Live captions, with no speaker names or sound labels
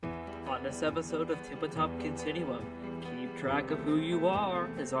On this episode of Tabletop Continuum, keep track of who you are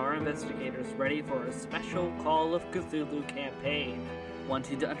as our investigators ready for a special Call of Cthulhu campaign.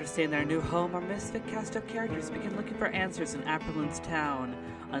 Wanting to understand their new home, our misfit cast of characters begin looking for answers in Apperlin's town.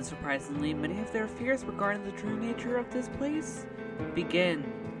 Unsurprisingly, many of their fears regarding the true nature of this place begin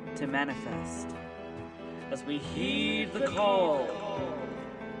to manifest. As we heed the call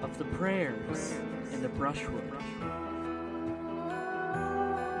of the prayers in the brushwood.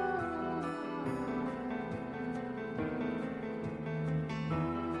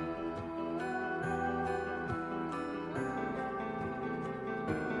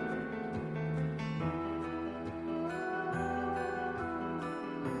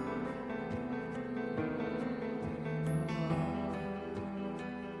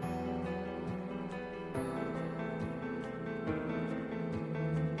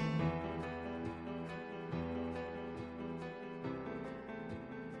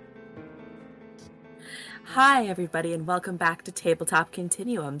 Hi, everybody, and welcome back to Tabletop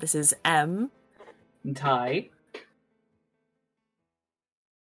Continuum. This is M. Ty.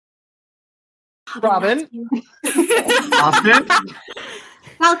 Robin. Austin.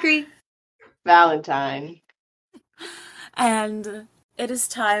 Valkyrie. Valentine. And it is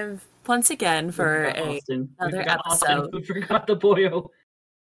time once again for another episode. We forgot the boyo.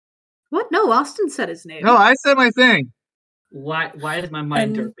 What? No, Austin said his name. No, I said my thing. Why is my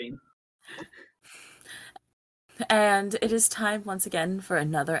mind derping? And it is time once again for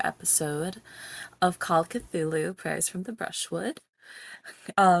another episode of Call Cthulhu, Prayers from the Brushwood.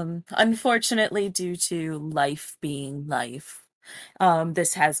 Unfortunately, due to life being life,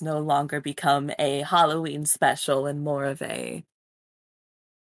 this has no longer become a Halloween special and more of a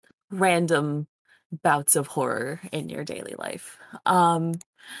random bouts of horror in your daily life.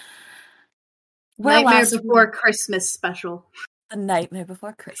 Nightmare Before Christmas special. The Nightmare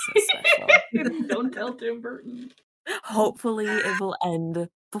Before Christmas special. Don't tell Tim Burton. Hopefully it will end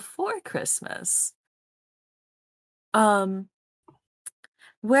before Christmas. Where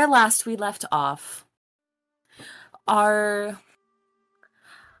last we left off, our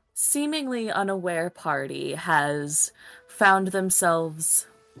seemingly unaware party has found themselves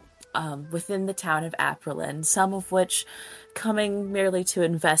within the town of Apperlin, some of which coming merely to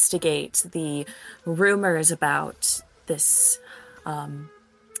investigate the rumors about this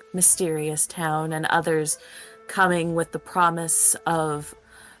mysterious town, and others coming with the promise of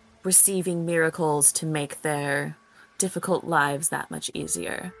receiving miracles to make their difficult lives that much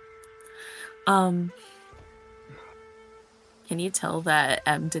easier. Can you tell that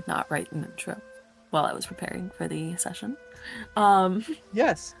M did not write an intro while I was preparing for the session?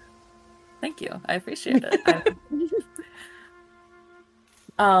 Yes. Thank you. I appreciate it.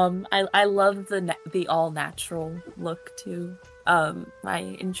 I love the all natural look to my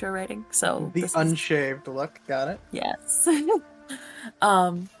intro writing. So the unshaved look, got it? Yes.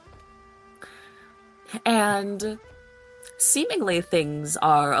 And seemingly things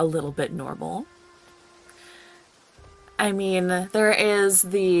are a little bit normal. I mean, there is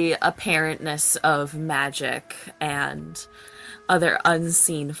the apparentness of magic and other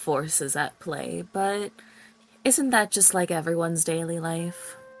unseen forces at play, but isn't that just like everyone's daily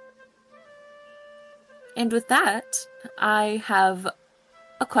life? And with that, I have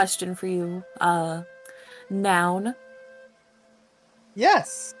a question for you, Noun.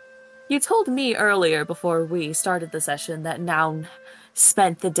 Yes. You told me earlier before we started the session that Noun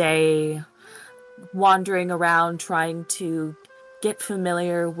spent the day wandering around trying to get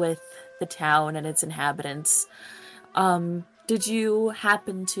familiar with the town and its inhabitants. Did you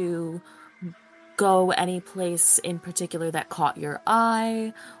happen to go any place in particular that caught your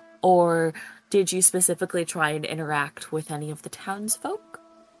eye, or did you specifically try and interact with any of the townsfolk?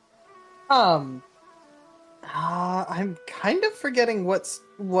 I'm kind of forgetting what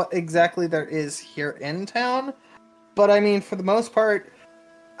exactly there is here in town, but I mean, for the most part,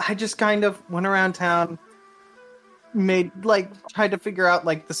 I just kind of went around town, tried to figure out,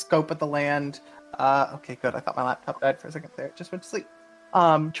 the scope of the land. Okay, good, I thought my laptop died for a second there, it just went to sleep.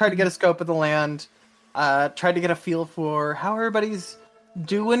 Tried to get a scope of the land, tried to get a feel for how everybody's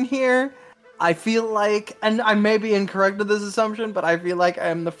doing here. I feel like, and I may be incorrect with this assumption, but I feel like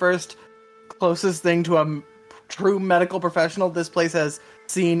I'm the first closest thing to a true medical professional this place has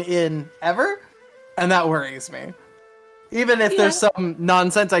seen in ever, and that worries me. Even if there's some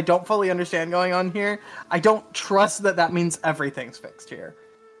nonsense I don't fully understand going on here, I don't trust that means everything's fixed here.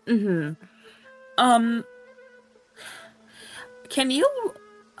 Mm-hmm. Can you...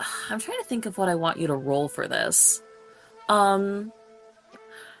 I'm trying to think of what I want you to roll for this.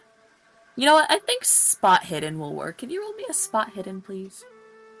 You know what? I think spot hidden will work. Can you roll me a spot hidden, please?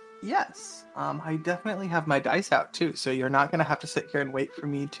 Yes. I definitely have my dice out too, so you're not gonna have to sit here and wait for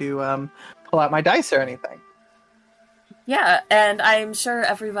me to pull out my dice or anything. Yeah, and I'm sure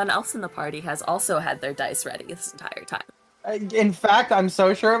everyone else in the party has also had their dice ready this entire time. In fact, I'm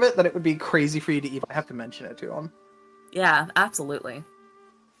so sure of it that it would be crazy for you to even have to mention it to them. Yeah, absolutely.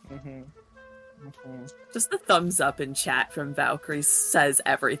 Mm-hmm. Mm-hmm. Just the thumbs up in chat from Valkyrie says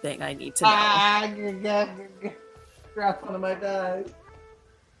everything I need to know. Drop one of my dice.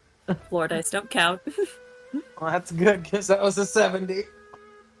 Floor dice don't count. Well, that's good, because that was a 70.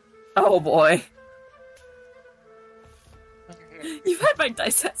 Oh boy. You've had my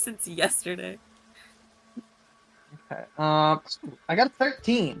dice set since yesterday. Okay. I got a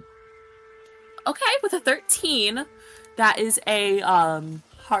 13. Okay, with a 13, that is a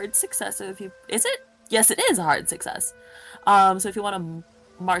hard success. So if you is it? Yes, it is a hard success. So if you want to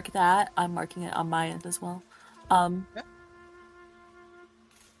mark that, I'm marking it on my end as well. Yeah.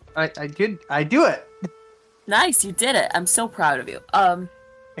 I do it. Nice, you did it. I'm so proud of you.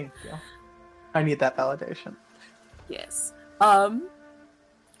 Thank you. I need that validation. Yes.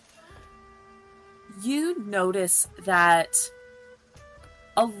 You notice that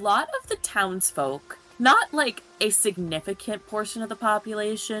a lot of the townsfolk, not like a significant portion of the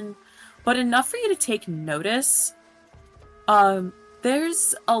population, but enough for you to take notice.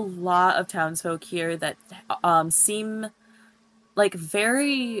 There's a lot of townsfolk here that seem like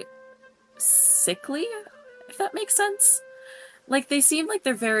very sickly, if that makes sense. Like they seem like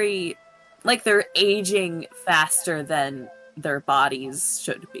they're aging faster than their bodies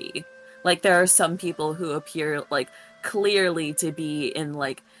should be. Like there are some people who appear like clearly to be in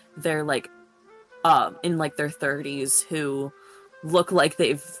like their in like their 30s who look like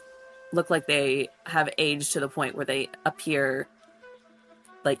they have aged to the point where they appear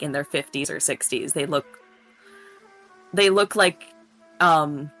like in their 50s or 60s. They look like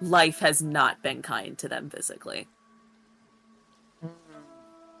life has not been kind to them physically.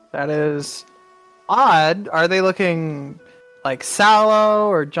 That is odd. Are they looking like sallow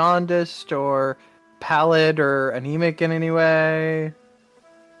or jaundiced or pallid or anemic in any way?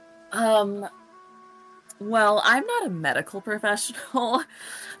 Well, I'm not a medical professional.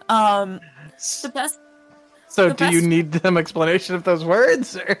 The best. So the do you best- need some explanation of those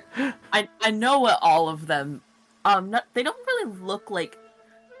words? Or? I know what all of them. They don't really look like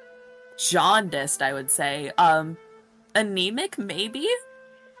jaundiced, I would say. Anemic, maybe.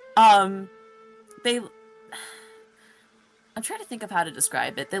 I'm trying to think of how to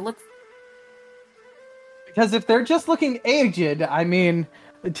describe it. They look. Because if they're just looking aged, I mean,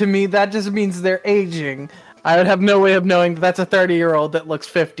 to me that just means they're aging. I would have no way of knowing that that's a 30-year-old that looks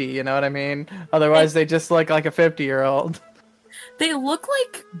 50, you know what I mean? Otherwise, they just look like a 50-year-old. They look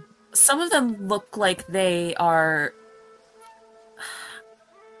like. Some of them look like they are.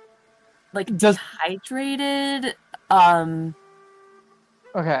 Like dehydrated.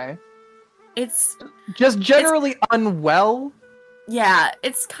 Okay. It's just generally unwell. Yeah,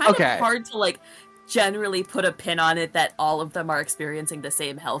 it's kind Okay. of hard to like generally put a pin on it that all of them are experiencing the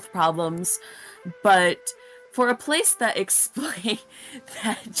same health problems, but for a place that explain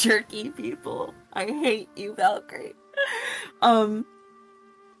that jerky people, I hate you, Valkyrie.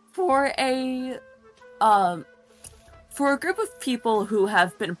 For a group of people who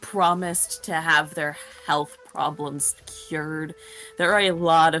have been promised to have their health problems cured, there are a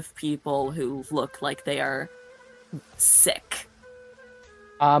lot of people who look like they are sick.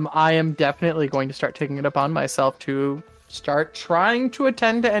 I am definitely going to start taking it upon myself to start trying to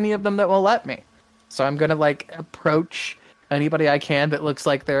attend to any of them that will let me. So I'm gonna like approach anybody I can that looks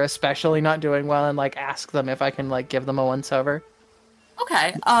like they're especially not doing well and like ask them if I can like give them a once over.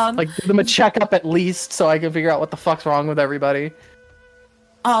 Okay. Like give them a checkup at least so I can figure out what the fuck's wrong with everybody.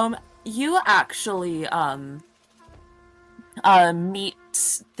 You actually meet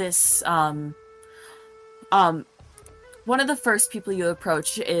this one of the first people you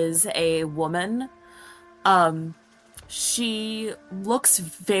approach is a woman. She looks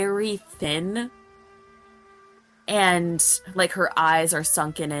very thin and like her eyes are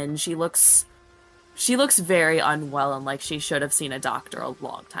sunken in. She looks very unwell and like she should have seen a doctor a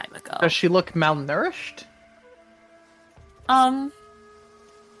long time ago. Does she look malnourished? Or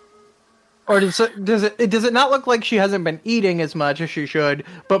does it not look like she hasn't been eating as much as she should,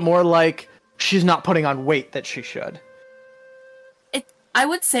 but more like she's not putting on weight that she should? I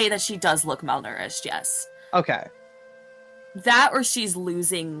would say that she does look malnourished, yes. Okay. That or she's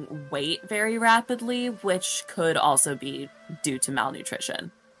losing weight very rapidly, which could also be due to malnutrition.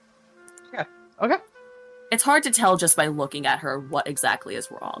 Yeah. Okay. It's hard to tell just by looking at her what exactly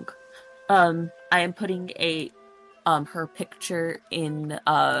is wrong. I am putting a her picture in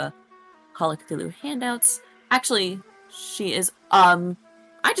Call of Cthulhu handouts. Actually, she is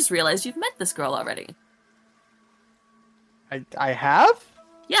I just realized you've met this girl already. I have?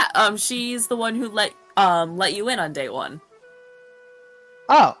 Yeah, she's the one who let you in on day one.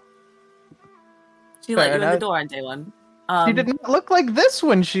 Oh. She let you in the door on day one. She did not look like this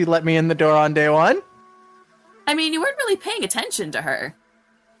when she let me in the door on day one. I mean, you weren't really paying attention to her.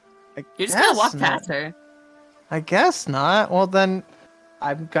 You just kind of walked past her. I guess not. Well, then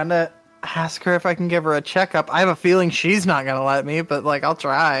I'm gonna ask her if I can give her a checkup. I have a feeling she's not gonna let me, but, like, I'll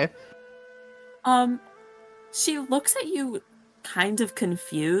try. She looks at you kind of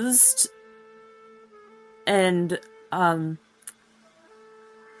confused. And,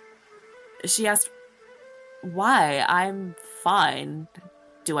 she asked, why? I'm fine.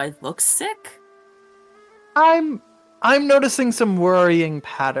 Do I look sick? I'm noticing some worrying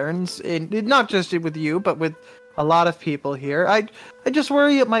patterns, not just with you, but with a lot of people here. I just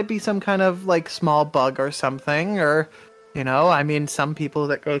worry it might be some kind of, like, small bug or something, or, you know, I mean, some people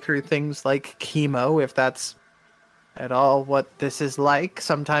that go through things like chemo, if that's at all what this is like,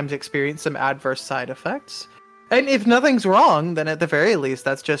 sometimes experience some adverse side effects. And if nothing's wrong, then at the very least,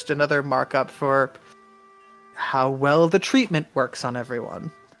 that's just another markup for how well the treatment works on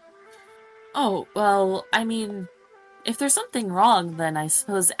everyone. Oh, well, I mean, if there's something wrong, then I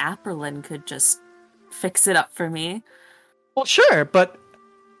suppose Aprilyn could just fix it up for me. Well, sure, but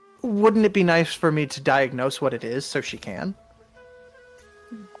wouldn't it be nice for me to diagnose what it is so she can?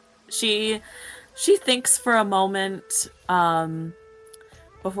 She thinks for a moment,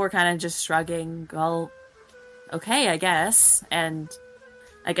 before kind of just shrugging, well, okay, I guess. And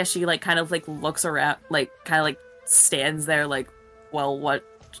I guess she, like, kind of, like, looks around, like, kind of, like, stands there, like, well, what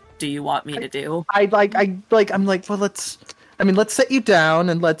do you want me to do? I'm like, well, let's set you down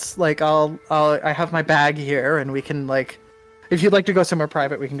and let's, like, I have my bag here and we can, like, if you'd like to go somewhere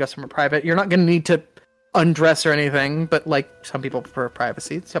private, we can go somewhere private. You're not going to need to undress or anything, but, like, some people prefer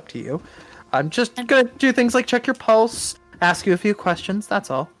privacy. It's up to you. I'm just going to do things like check your pulse, ask you a few questions, that's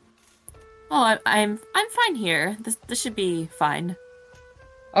all. Oh, I'm fine here. This should be fine.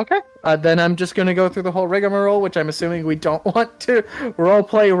 Okay. Then I'm just going to go through the whole rigmarole, which I'm assuming we don't want to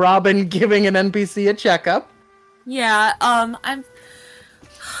roleplay Robin giving an NPC a checkup. Yeah, I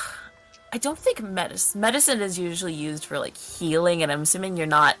don't think medicine is usually used for, like, healing, and I'm assuming you're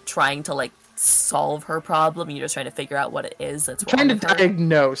not trying to, like, solve her problem. You're just trying to figure out what it is that's wrong with her. Trying to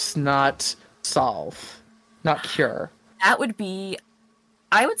diagnose, not solve. Not cure. That would be...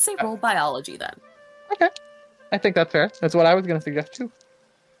 I would say roll biology, then. Okay. I think that's fair. That's what I was going to suggest, too.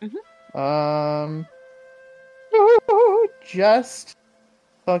 Mm-hmm. Just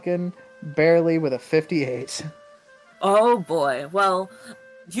fucking barely with a 58. Oh, boy. Well,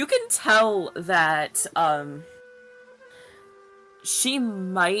 you can tell that, she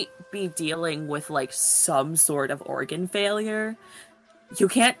might be dealing with, like, some sort of organ failure. You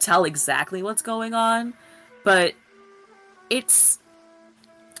can't tell exactly what's going on, but it's...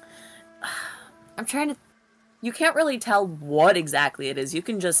 You can't really tell what exactly it is. You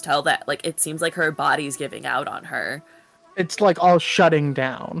can just tell that, like, it seems like her body's giving out on her. It's, like, all shutting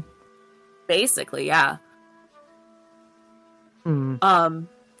down. Basically, yeah.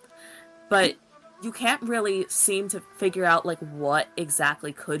 But you can't really seem to figure out, like, what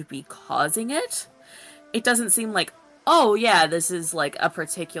exactly could be causing it. It doesn't seem like, oh, yeah, this is, like, a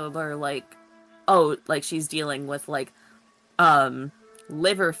particular, like, oh, like, she's dealing with, like,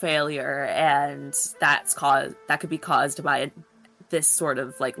 liver failure, and that could be caused by this sort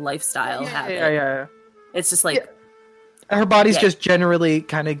of, like, lifestyle habit. Yeah. It's just, like... Yeah. Her body's just generally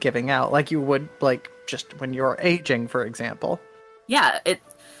kind of giving out, like you would, like, just when you're aging, for example. Yeah,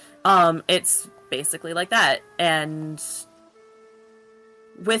 it's basically like that, and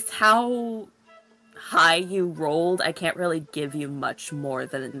with how high you rolled, I can't really give you much more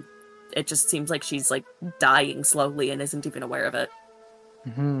than it just seems like she's, like, dying slowly and isn't even aware of it.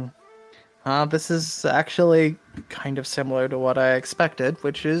 This is actually kind of similar to what I expected,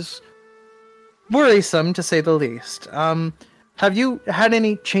 which is worrisome to say the least. Have you had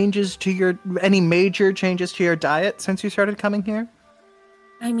any major changes to your diet since you started coming here?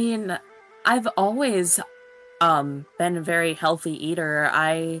 I mean, I've always been a very healthy eater.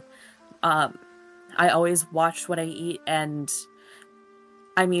 I always watch what I eat, and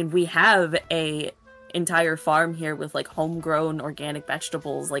I mean, we have a entire farm here with, like, homegrown organic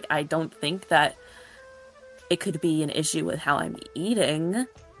vegetables. Like, I don't think that it could be an issue with how I'm eating.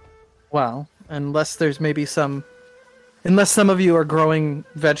 Well, unless some of you are growing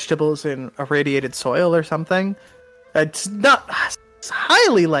vegetables in irradiated soil or something. It's not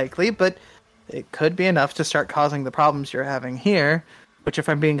highly likely, but it could be enough to start causing the problems you're having here, which, if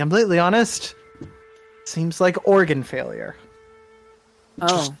I'm being completely honest, seems like organ failure.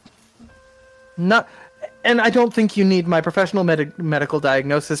 Oh. Not, and I don't think you need my professional medical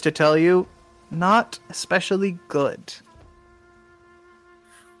diagnosis to tell you, not especially good.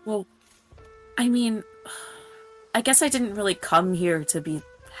 Well, I mean, I guess I didn't really come here to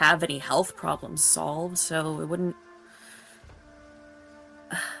have any health problems solved, so it wouldn't...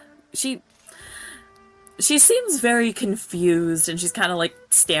 She seems very confused, and she's kind of like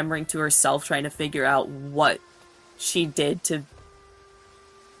stammering to herself, trying to figure out what she did to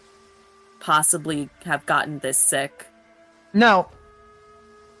possibly have gotten this sick. Now,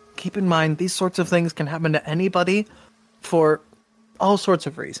 keep in mind, these sorts of things can happen to anybody for all sorts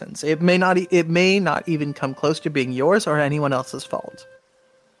of reasons. It may not even come close to being yours or anyone else's fault.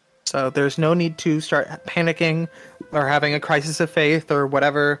 So there's no need to start panicking or having a crisis of faith or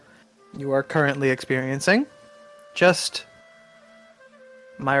whatever you are currently experiencing. Just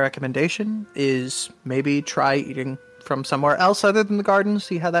my recommendation is maybe try eating from somewhere else other than the garden,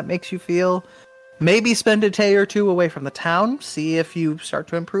 see how that makes you feel. Maybe spend a day or two away from the town, see if you start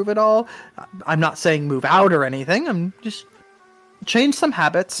to improve at all. I'm not saying move out or anything, I'm just change some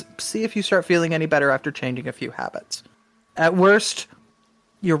habits, see if you start feeling any better after changing a few habits. At worst,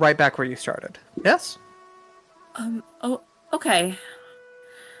 you're right back where you started. Yes? Oh, okay.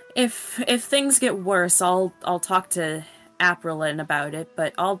 If things get worse, I'll talk to Aprilyn about it,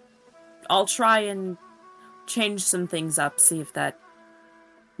 but I'll try and change some things up, see if that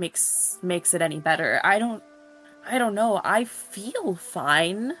makes it any better. I don't know. I feel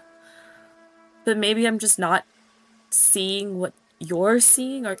fine. But maybe I'm just not seeing what you're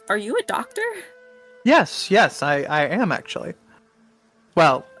seeing. Are you a doctor? Yes, I am actually.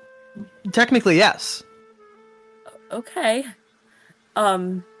 Well, technically yes. Okay.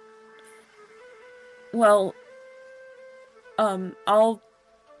 Well, I'll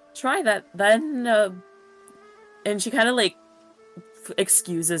try that then, and she kind of, like,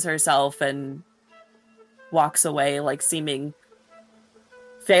 excuses herself and walks away, like, seeming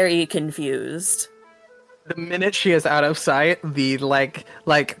very confused. The minute she is out of sight, the,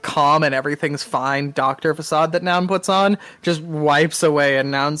 like calm and everything's fine doctor facade that Noun puts on just wipes away,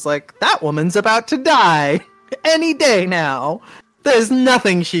 and Noun's like, that woman's about to die any day now. There's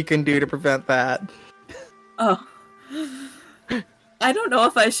nothing she can do to prevent that. Oh. I don't know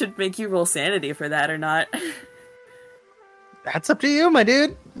if I should make you roll sanity for that or not. That's up to you, my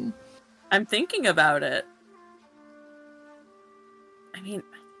dude. I'm thinking about it. I mean,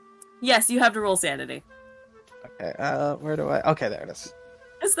 yes, you have to roll sanity. Okay, where do I... Okay, there it is.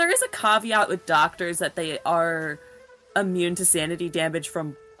 Because there is a caveat with doctors that they are immune to sanity damage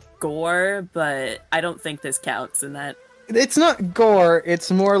from gore, but I don't think this counts in that. It's not gore,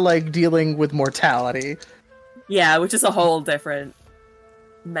 it's more like dealing with mortality. Yeah, which is a whole different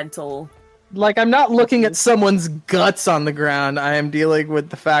mental... Like, I'm not looking at someone's guts on the ground, I am dealing with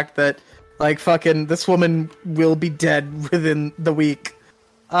the fact that, like, fucking, this woman will be dead within the week.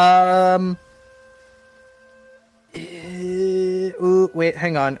 Ooh, wait,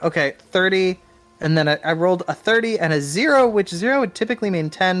 hang on. Okay, 30, and then I rolled a 30 and a 0, which 0 would typically mean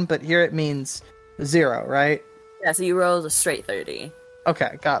 10, but here it means 0, right? Yeah, so you rolled a straight 30.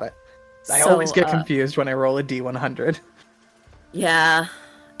 Okay, got it. I always get confused when I roll a D100. Yeah,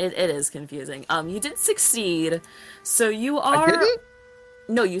 it is confusing. You did succeed, so you are... I didn't?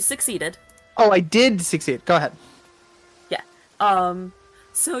 No, you succeeded. Oh, I did succeed. Go ahead. Yeah.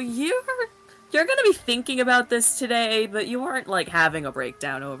 So you're gonna be thinking about this today, but you aren't, like, having a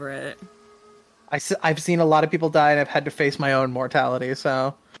breakdown over it. I've seen a lot of people die, and I've had to face my own mortality,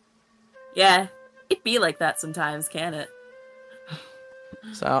 so... Yeah, it'd be like that sometimes, can it?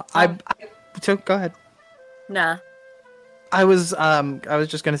 So, so go ahead. Nah. I was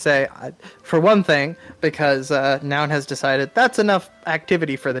just gonna say, for one thing, because Noun has decided that's enough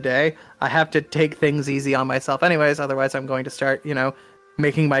activity for the day, I have to take things easy on myself anyways, otherwise I'm going to start,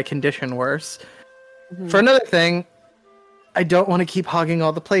 making my condition worse. Mm-hmm. For another thing, I don't want to keep hogging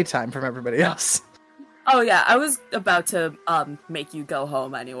all the playtime from everybody else. Oh yeah, I was about to make you go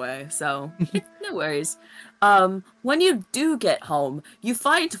home anyway, so no worries. When you do get home, you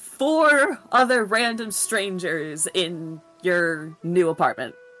find 4 other random strangers in your new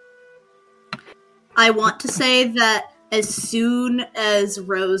apartment. I want to say that as soon as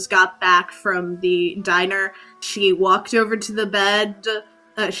Rose got back from the diner, she walked over to the bed.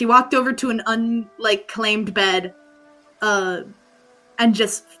 She walked over to an unclaimed bed, and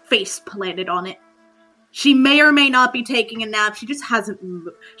just face planted on it. She may or may not be taking a nap. She just hasn't moved.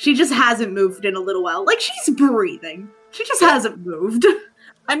 She just hasn't moved in a little while. Like, she's breathing. She just hasn't moved.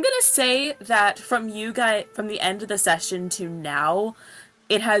 I'm gonna say that from the end of the session to now,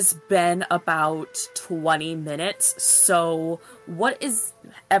 it has been about 20 minutes. So, what is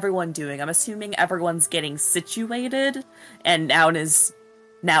everyone doing? I'm assuming everyone's getting situated, and Noun is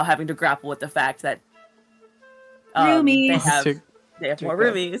now having to grapple with the fact that Roomies. they have more God.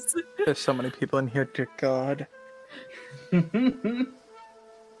 roomies. There's so many people in here, dear God.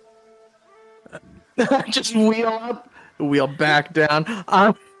 Just wheel up, wheel back down.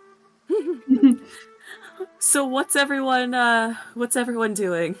 So what's everyone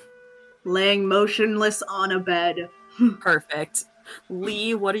doing? Laying motionless on a bed. Perfect.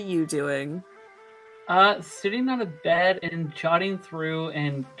 Lee, what are you doing? Sitting on a bed and jotting through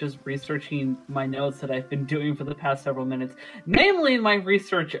and just researching my notes that I've been doing for the past several minutes, namely my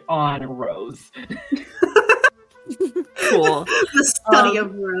research on Rose. Cool. The study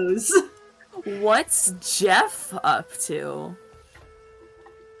of Rose. What's Jeff up to?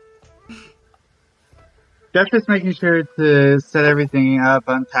 Jeff is making sure to set everything up,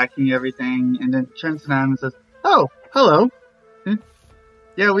 unpacking everything, and then turns around and says, "Oh, hello.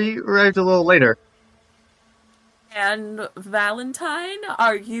 Yeah, we arrived a little later." And Valentine,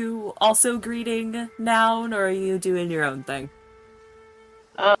 are you also greeting Noun, or are you doing your own thing?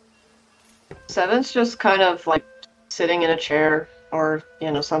 Seven's just kind of like sitting in a chair or,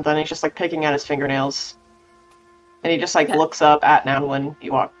 something. He's just like picking at his fingernails. And he just like Okay. looks up at Noun when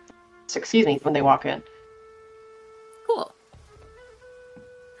when they walk in. Cool.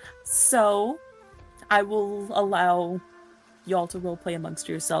 So, I will allow y'all to roleplay amongst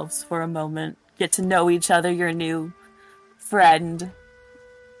yourselves for a moment. Get to know each other, your new friend.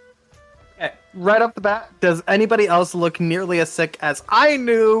 Okay, right off the bat, does anybody else look nearly as sick as I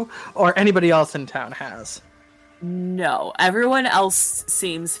knew, or anybody else in town has? No, everyone else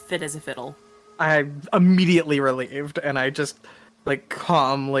seems fit as a fiddle. I'm immediately relieved, and I just, like,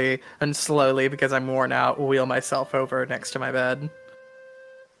 calmly and slowly, because I'm worn out, wheel myself over next to my bed.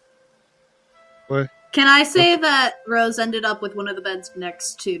 What? Can I say that Rose ended up with one of the beds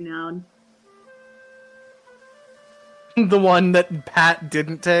next to Noun? The one that Pat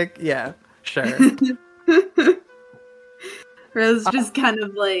didn't take? Yeah, sure. Rose just kind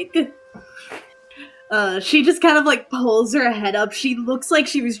of like... she just kind of like pulls her head up. She looks like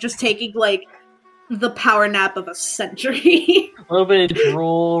she was just taking like the power nap of a century. A little bit of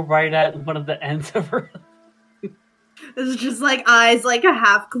drool right at one of the ends of her. It's just like eyes like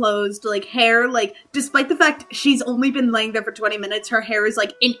half closed, like hair like despite the fact she's only been laying there for 20 minutes, her hair is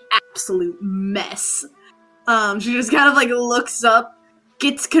like an absolute mess. She just kind of like looks up,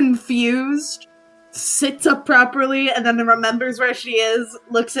 gets confused, sits up properly, and then remembers where she is,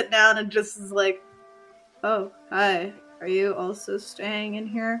 looks it down, and just is like, "Oh, hi. Are you also staying in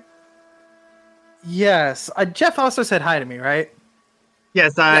here?" Yes, Jeff also said hi to me, right?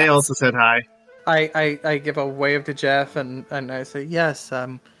 Yes, I Yes. also said hi. I give a wave to Jeff, and I say, yes,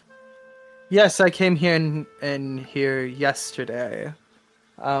 yes, I came here in here yesterday.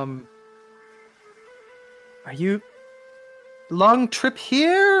 Are you long trip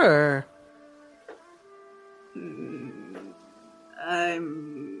here, or?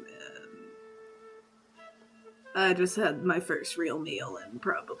 I just had my first real meal in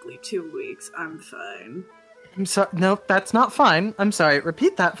probably 2 weeks. I'm fine. I'm sorry, no, that's not fine. I'm sorry,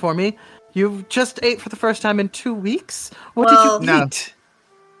 repeat that for me. You just ate for the first time in 2 weeks? What Well- did you No. eat?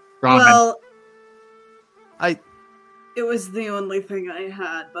 Ramen. Well, I- it was the only thing I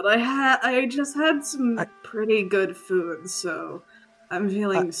had, but I just had some pretty good food, so I'm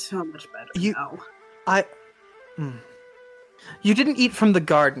feeling so much better you- now. You didn't eat from the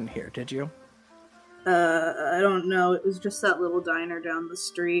garden here, did you? I don't know. It was just that little diner down the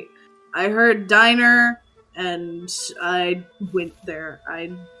street. I heard diner, and I went there.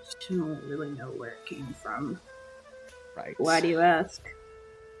 I don't really know where it came from. Right. Why do you ask?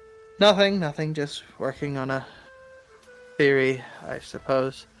 Nothing, just working on a theory, I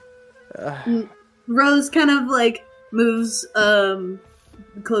suppose. Rose kind of like moves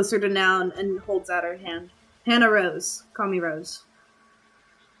closer to Noun and holds out her hand. Hannah Rose. Call me Rose.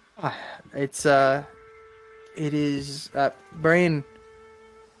 It is brain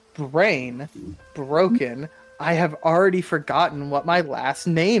broken. I have already forgotten what my last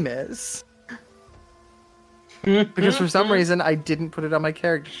name is. Because for some reason I didn't put it on my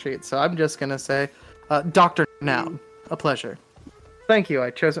character sheet, so I'm just gonna say Dr. Noun. A pleasure. Thank you, I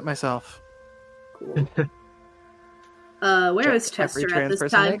chose it myself. Cool. Where is Every Chester trans at this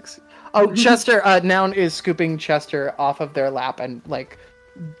person time? makes. Oh, Chester, Noun is scooping Chester off of their lap, and like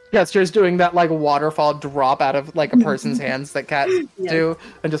Chester's doing that like waterfall drop out of like a person's hands that cats Yeah. do,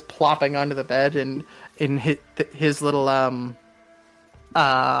 and just plopping onto the bed and in his little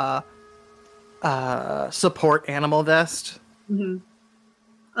support animal vest.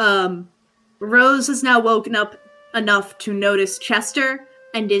 Rose has now woken up enough to notice Chester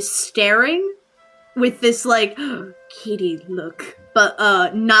and is staring with this, like, kitty look,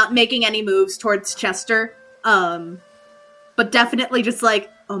 but not making any moves towards Chester. But definitely just like,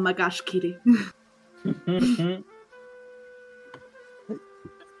 oh my gosh, kitty.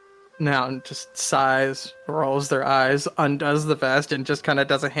 Noun just sighs, rolls their eyes, undoes the vest, and just kind of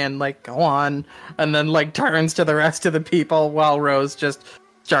does a hand like, go on, and then like turns to the rest of the people while Rose just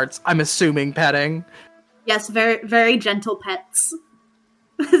starts, I'm assuming, petting. Yes, very, very gentle pets.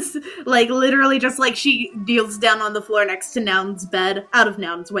 Like, literally just like she kneels down on the floor next to Noun's bed, out of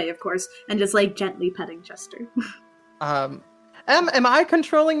Noun's way, of course, and just like gently petting Chester. Am I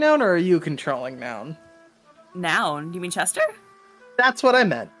controlling Noun, or are you controlling Noun? Noun? You mean Chester? That's what I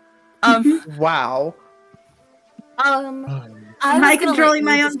meant. Wow. Am I controlling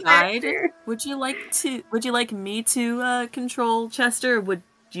my own character? Would you like me to control Chester, or would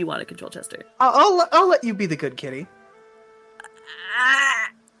you want to control Chester? I'll let you be the good kitty.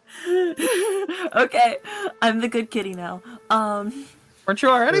 Okay, I'm the good kitty now. Weren't you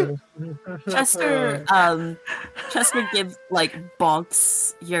already? Chester gives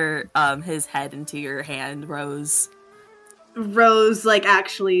bonks your his head into your hand, Rose. Rose,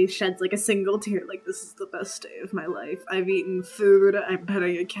 actually sheds, a single tear, this is the best day of my life. I've eaten food, I'm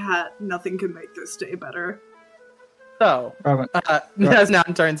petting a cat, nothing can make this day better. So, as now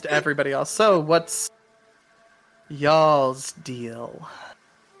turns to everybody else, so what's y'all's deal?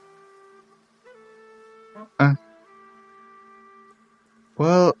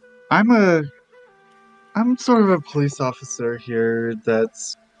 Well, I'm sort of a police officer here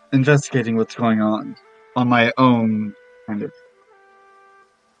that's investigating what's going on my own, kind of.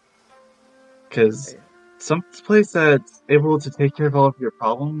 Because some place that's able to take care of all of your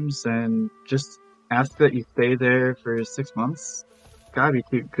problems and just ask that you stay there for 6 months, gotta be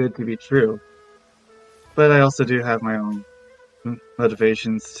too good to be true. But I also do have my own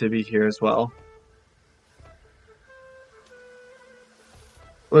motivations to be here as well.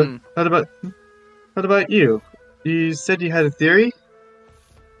 What about you? You said you had a theory?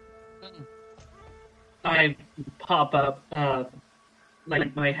 I pop up,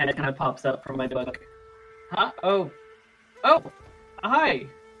 my head kind of pops up from my book. Huh? Oh, hi,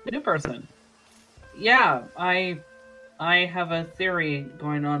 new person. Yeah, I have a theory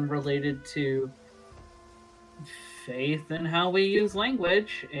going on related to faith and how we use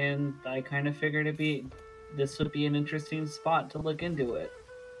language, and I kind of figured this would be an interesting spot to look into it.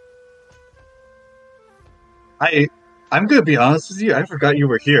 I'm gonna be honest with you, I forgot you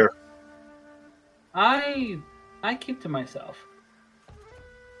were here. I keep to myself.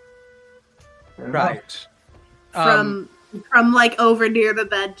 Right. From over near the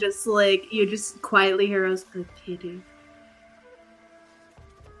bed, just you just quietly hear us, good kitty.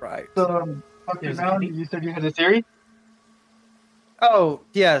 Right. So, okay, now you said you had a theory? Oh,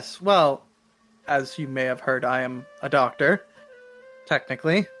 yes. Well, as you may have heard, I am a doctor,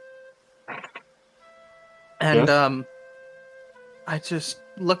 technically. And, yes. I just,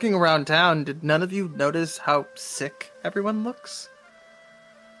 looking around town, did none of you notice how sick everyone looks?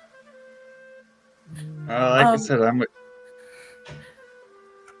 I said, I'm...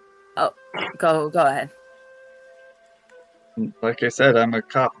 Oh, go ahead. Like I said, I'm a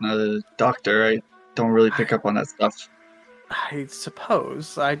cop, not a doctor. I don't really pick up on that stuff. I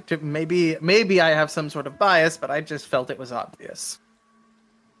suppose. Maybe I have some sort of bias, but I just felt it was obvious.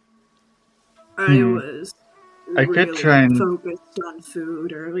 I was I could try and focused on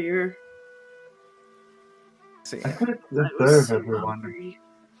food earlier. See. I could I was observe so everyone. hungry.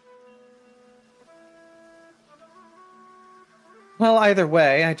 Well, either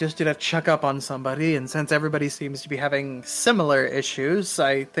way, I just did a checkup on somebody, and since everybody seems to be having similar issues,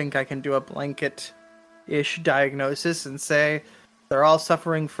 I think I can do a blanket-ish diagnosis and say they're all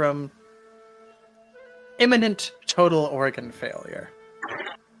suffering from imminent total organ failure.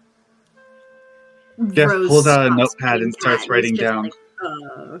 Jeff Rose pulls out a stops notepad and petting starts cat writing is just down.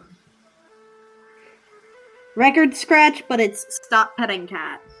 Record scratch, but it's stop petting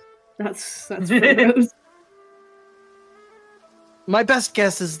cat. That's for Rose. My best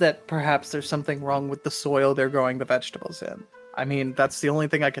guess is that perhaps there's something wrong with the soil they're growing the vegetables in. I mean, that's the only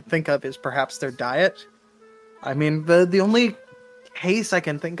thing I could think of is perhaps their diet. I mean, the only case I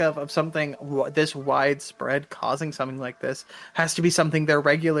can think of something this widespread causing something like this has to be something they're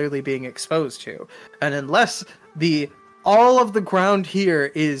regularly being exposed to. And unless all of the ground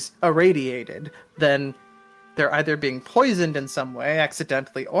here is irradiated, then they're either being poisoned in some way,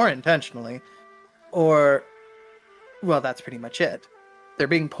 accidentally or intentionally, or, well, that's pretty much it. They're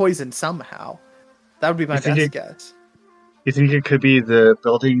being poisoned somehow. That would be my You think best guess. You think it could be the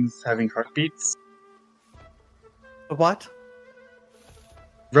buildings having heartbeats? What?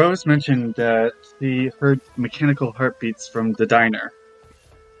 Rose mentioned that she heard mechanical heartbeats from the diner.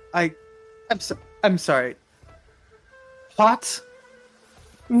 I'm sorry. What?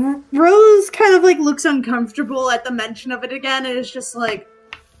 Rose kind of like looks uncomfortable at the mention of it again, and is just like,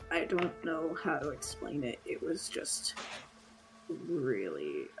 I don't know how to explain it. It was just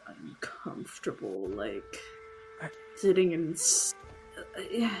really uncomfortable, like sitting in.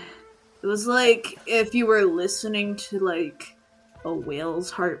 It was like if you were listening to like a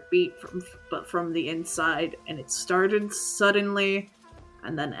whale's heartbeat from the inside, and it started suddenly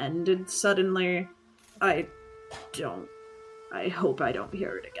and then ended suddenly. I hope I don't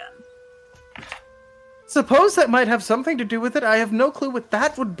hear it again. Suppose that might have something to do with it. I have no clue what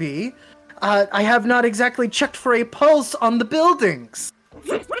that would be. I have not exactly checked for a pulse on the buildings.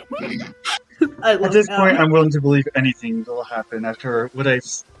 At this point, I'm willing to believe anything will happen after what I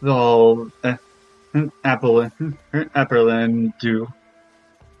saw Apperlin do.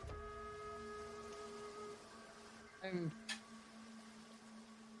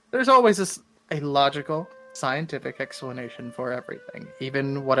 There's always a logical, scientific explanation for everything,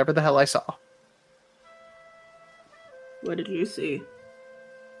 even whatever the hell I saw. What did you see?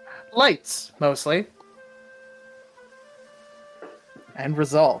 Lights, mostly. And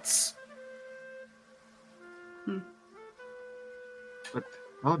results. But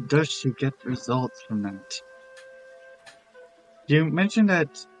how does she get results from that? You mentioned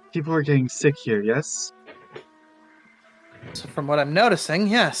that people are getting sick here, yes? So from what I'm noticing,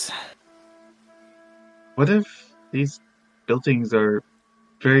 yes. What if these buildings are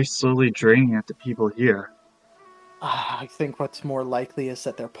very slowly draining at the people here? I think what's more likely is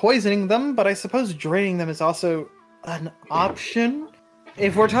that they're poisoning them, but I suppose draining them is also an option.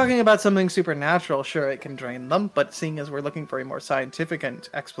 If we're talking about something supernatural, sure, it can drain them, but seeing as we're looking for a more scientific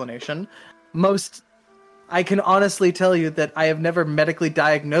explanation, I can honestly tell you that I have never medically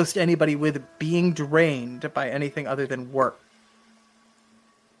diagnosed anybody with being drained by anything other than work.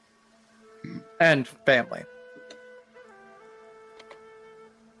 And family.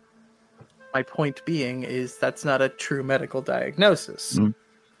 My point being is that's not a true medical diagnosis. Mm.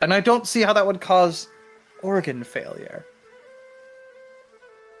 And I don't see how that would cause organ failure.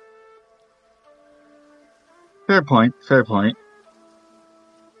 Fair point, fair point.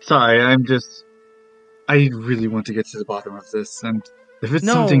 Sorry, I really want to get to the bottom of this, and if it's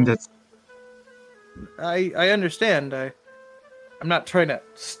something that's... I understand. I'm not trying to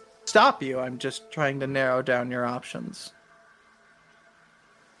stop you, I'm just trying to narrow down your options.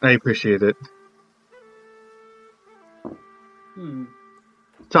 I appreciate it. Hmm.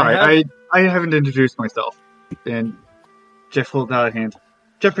 Sorry, I haven't introduced myself. And Jeff holds out a hand.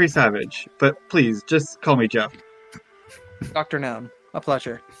 Jeffrey Savage, but please, just call me Jeff. Dr. Noun, a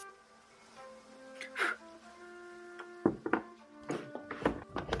pleasure.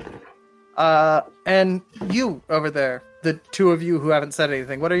 And you over there, the two of you who haven't said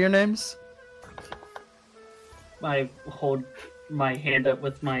anything, what are your names? I hold my hand up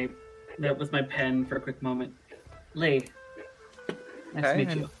with my pen for a quick moment. Lee. Nice to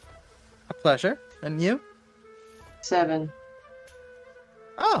meet you. A pleasure. And you? 7.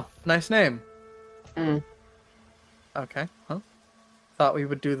 Oh, nice name. Mm. Okay, well, thought we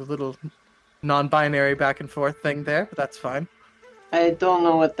would do the little non-binary back and forth thing there, but that's fine. I don't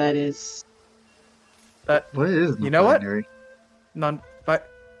know what that is. But What is you know what? non-binary? But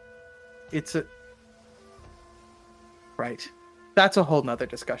it's a right. That's a whole nother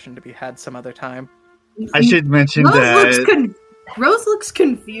discussion to be had some other time. I should mention that... Rose looks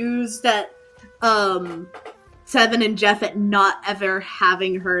confused at Seven and Jeff at not ever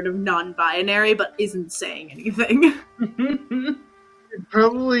having heard of non-binary, but isn't saying anything.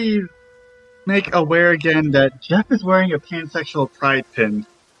 Probably make aware again that Jeff is wearing a pansexual pride pin.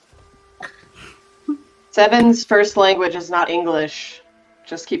 Seven's first language is not English.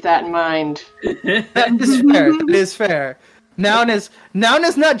 Just keep that in mind. That is fair. That is fair. Noun is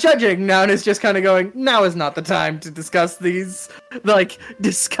not judging. Noun is just kind of going, now is not the time to discuss these,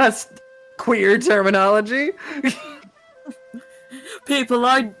 discuss queer terminology. People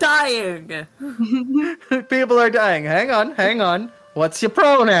are dying. People are dying. Hang on. What's your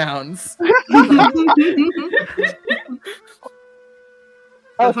pronouns?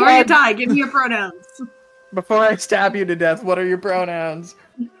 Before you die, give me your pronouns. Before I stab you to death, what are your pronouns?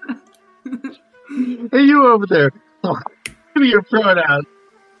 Hey, you over there. Oh, give me your pronouns.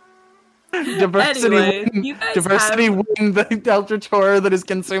 Diversity, Anyway, you guys diversity have- win the eldritch horror that is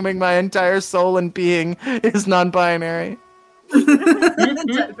consuming my entire soul and being is non-binary.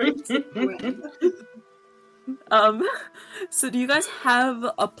 So do you guys have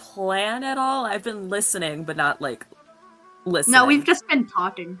a plan at all? I've been listening, but not like listening. No, we've just been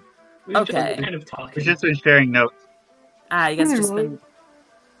talking. We've Okay. just been kind of We've talking. just been sharing notes. You guys have just been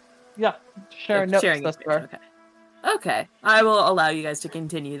Yeah, sharing notes sharing thus information. far. Okay. I will allow you guys to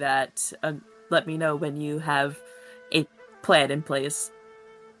continue that. Let me know when you have a plan in place.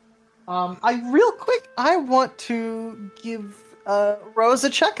 I want to give Rose a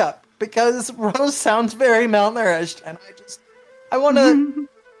checkup because Rose sounds very malnourished, and I want to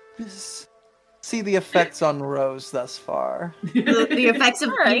see the effects on Rose thus far. The effects of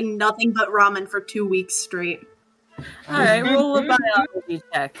Alright. eating nothing but ramen for 2 weeks straight. Alright, roll a biology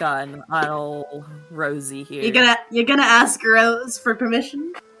check on old Rosie here. You're gonna ask Rose for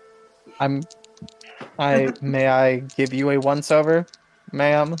permission? May I give you a once over,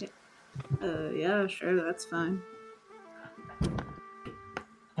 ma'am? Yeah, sure, that's fine.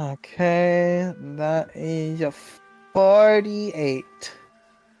 Okay, that is a 48.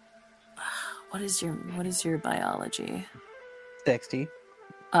 What is your biology? 60.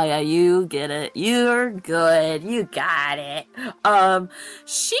 Oh yeah, you get it. You're good. You got it.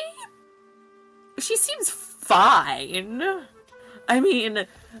 She seems fine. I mean,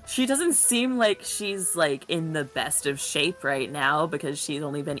 she doesn't seem like she's like in the best of shape right now because she's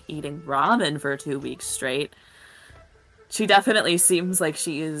only been eating ramen for 2 weeks straight. She definitely seems like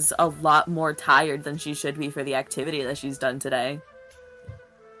she is a lot more tired than she should be for the activity that she's done today.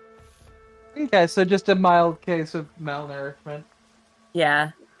 Okay, so just a mild case of malnourishment.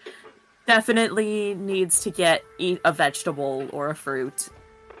 Yeah. Definitely needs to eat a vegetable or a fruit.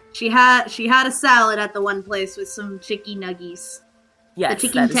 She had a salad at the one place with some chicken nuggies. Yes, The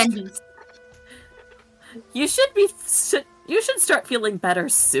chicken that is- tendies. You should start feeling better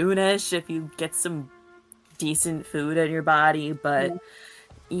soonish if you get some decent food in your body, but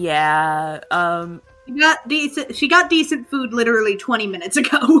yeah, She got decent food literally 20 minutes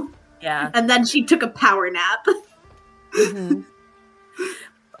ago. yeah. And then she took a power nap. Mhm.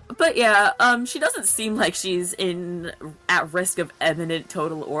 But yeah, she doesn't seem like she's at risk of imminent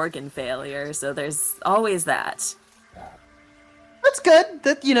total organ failure, so there's always that. That's good.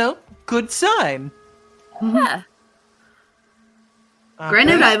 Good sign. Yeah.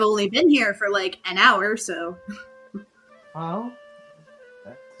 Granted, I've only been here for like an hour, so... Well,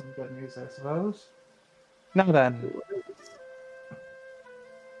 that's some good news, I suppose. Now then.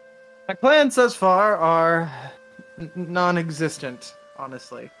 My plans thus far are non-existent,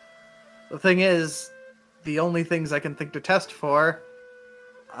 honestly. The thing is, the only things I can think to test for,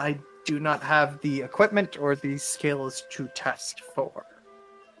 I do not have the equipment or the skills to test for.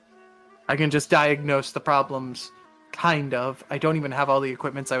 I can just diagnose the problems, kind of. I don't even have all the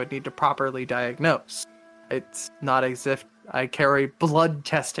equipments I would need to properly diagnose. It's not as if I carry blood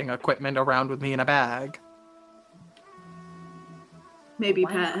testing equipment around with me in a bag. Maybe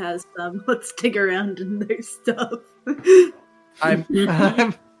Why Pat has some. Let's dig around in their stuff.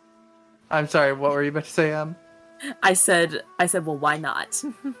 I'm sorry, what were you about to say, I said, well, why not?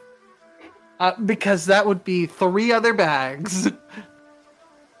 Because that would be 3 other bags.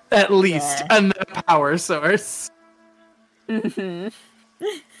 At least. Yeah. And then a power source. Mhm.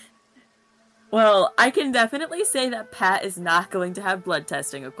 Well, I can definitely say that Pat is not going to have blood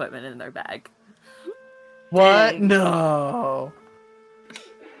testing equipment in their bag. What? Dang. No.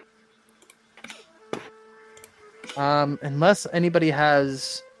 Unless anybody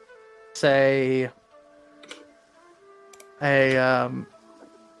has, say, a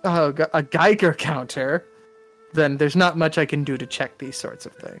Geiger counter, then there's not much I can do to check these sorts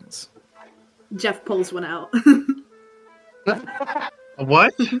of things. Jeff pulls one out.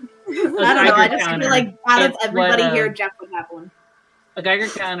 What? I don't know, I just feel like out of It's everybody what, here, Jeff would have one. A Geiger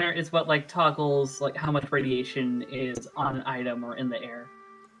counter is what toggles how much radiation is on an item or in the air.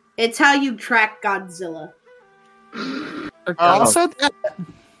 It's how you track Godzilla. Also that.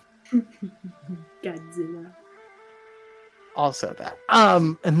 Godzilla. Also that.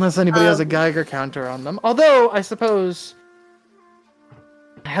 Unless anybody has a Geiger counter on them. Although, I suppose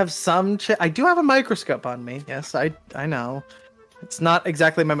I have some I do have a microscope on me. Yes, I know. It's not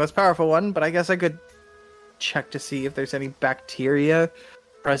exactly my most powerful one, but I guess I could check to see if there's any bacteria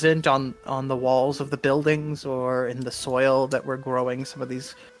present on the walls of the buildings or in the soil that we're growing some of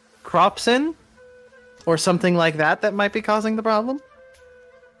these crops in. Or something like that might be causing the problem.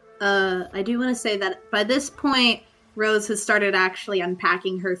 I do want to say that by this point, Rose has started actually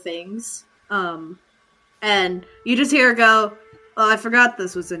unpacking her things. And you just hear her go, "Oh, I forgot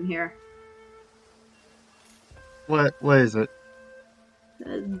this was in here." What is it?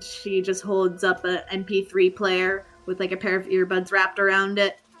 And she just holds up an MP3 player with like a pair of earbuds wrapped around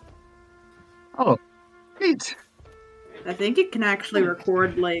it. Oh, great. I think it can actually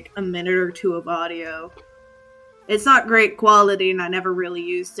record like a minute or two of audio. It's not great quality, and I never really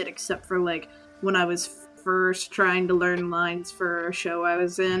used it except for like when I was first trying to learn lines for a show I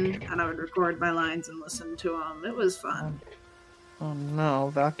was in, and I would record my lines and listen to them. It was fun. Oh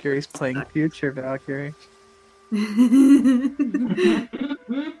no, Valkyrie's playing future Valkyrie.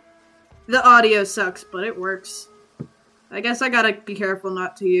 The audio sucks, but it works. I guess I gotta be careful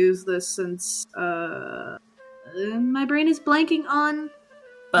not to use this since my brain is blanking on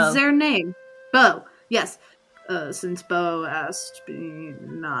Bo. their name. Bo, yes. Since Bo asked me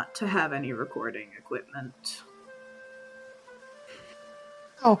not to have any recording equipment.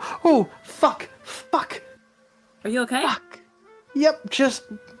 Oh, fuck. Are you okay? Fuck. Yep, just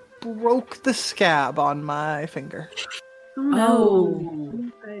broke the scab on my finger. Oh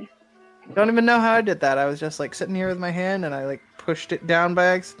no. Okay. Don't even know how I did that. I was just like sitting here with my hand and I like pushed it down by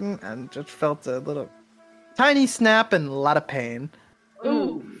accident and just felt a little tiny snap and a lot of pain.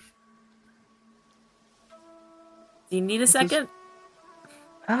 Ooh. Do you need a second?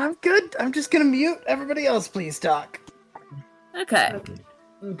 I'm good. I'm just gonna mute. Everybody else, please talk. Okay.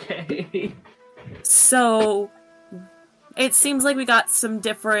 Okay. So it seems like we got some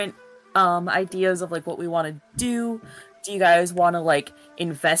different ideas of like what we want to do. Do you guys want to like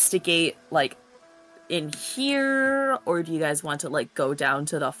investigate like in here, or do you guys want to like go down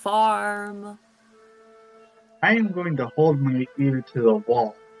to the farm? I am going to hold my ear to the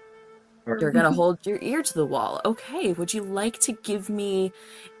wall. You're gonna hold your ear to the wall. Okay. Would you like to give me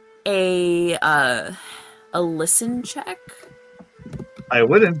a listen check? I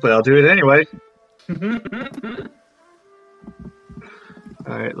wouldn't, but I'll do it anyway.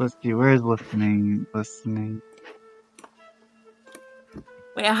 Alright, let's see. Where is listening?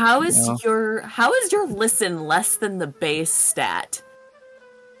 Wait, how is No. your listen less than the base stat?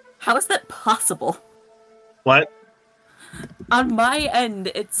 How is that possible? What? On my end,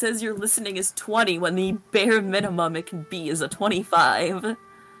 it says your listening is 20 when the bare minimum it can be is a 25.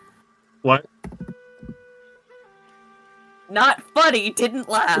 What? Not funny, didn't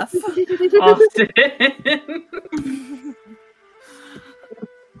laugh. Austin.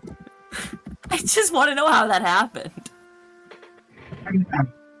 I just want to know how that happened.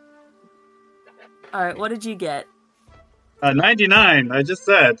 Alright, what did you get? 99, I just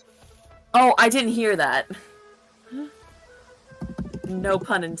said. Oh, I didn't hear that. No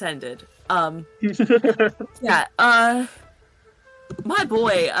pun intended. Yeah, my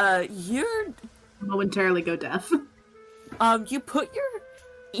boy, you're, Momentarily go deaf. you put your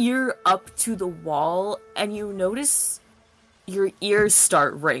ear up to the wall and you notice your ears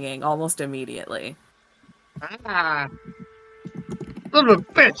start ringing almost immediately. Ah! Son of a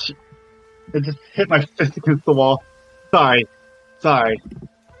bitch! I just hit my fist against the wall. Sorry. My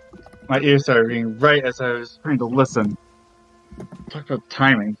ears started ringing right as I was trying to listen. Talk about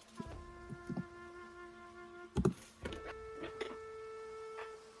timing.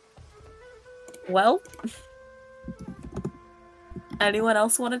 Well, anyone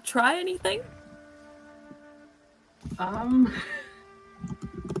else want to try anything? Let's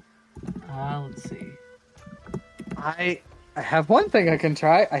see. I have one thing I can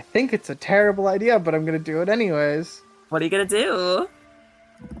try. I think it's a terrible idea, but I'm gonna do it anyways. What are you gonna do?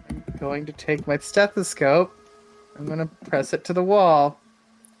 I'm going to take my stethoscope. I'm gonna press it to the wall.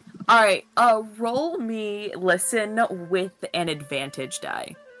 Alright, roll me listen with an advantage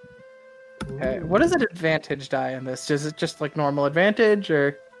die. Okay, what is an advantage die in this? Is it just like normal advantage,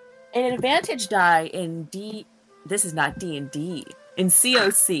 or? An advantage die in this is not D&D. In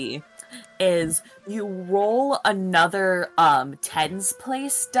COC is you roll another tens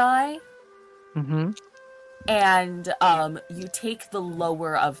place die Mm-hmm. and you take the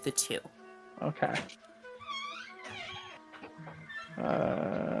lower of the two. Okay.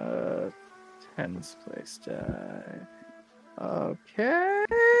 Tens place die. Okay.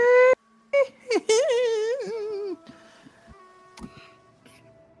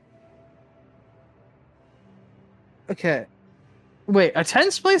 Okay. Wait, a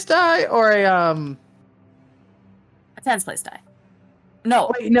tens place die or a A tens place die.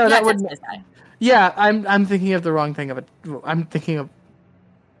 No, Wait, no, yeah, that tens wouldn't. place die. Yeah, I'm thinking of the wrong thing I'm thinking of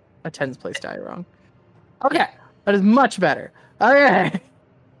a tens place die wrong. Okay, that is much better. Okay.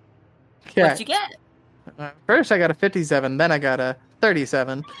 What'd you get? First I got a 57, then I got a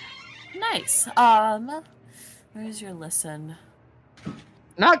 37. Nice. Where's your listen?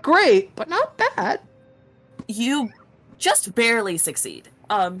 Not great, but not bad. You just barely succeed.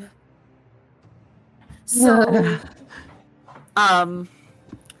 So,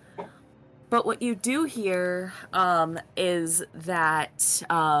 But what you do hear is that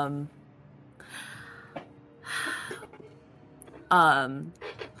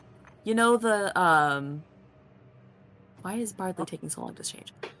you know the why is Bardley taking so long to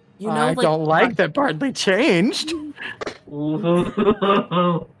change? You know, I don't like that Bardley changed. You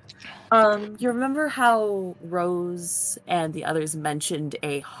remember how Rose and the others mentioned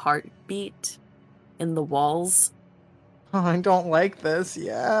a heartbeat in the walls? Oh, I don't like this.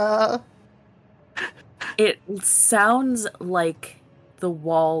 Yeah. It sounds like the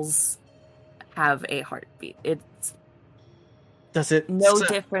walls have a heartbeat. It's Does it no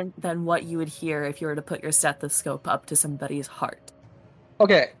different than what you would hear if you were to put your stethoscope up to somebody's heart.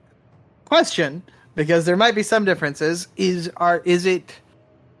 Okay. Question, because there might be some differences. Is it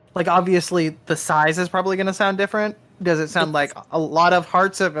like, obviously the size is probably going to sound different? Does it sound like a lot of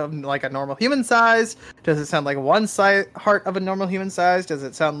hearts of like a normal human size? Does it sound like one heart of a normal human size? Does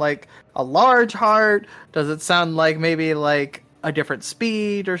it sound like a large heart? Does it sound like maybe like a different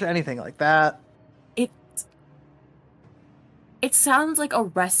speed or anything like that? It sounds like a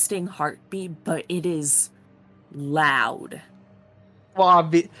resting heartbeat, but it is loud.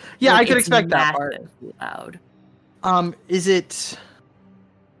 Well, yeah, I could expect that part. Loud. Is it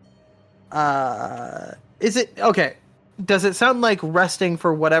okay? Does it sound like resting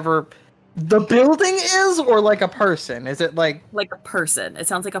for whatever the building is, or like a person? Is it like a person? It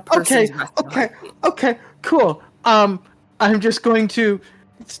sounds like a person's resting heartbeat. Okay, cool. I'm just going to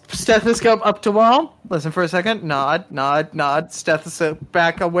stethoscope up to wall. Listen for a second. Nod. Stethoscope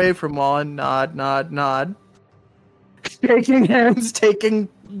back away from wall and nod. Shaking hands, taking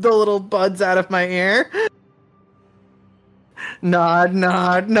the little buds out of my ear. Nod.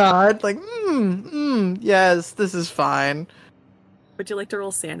 Like, yes, this is fine. Would you like to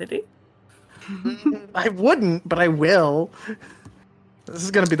roll sanity? I wouldn't, but I will. This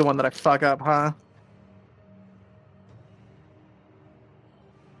is gonna be the one that I fuck up, huh?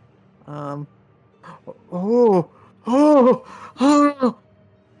 What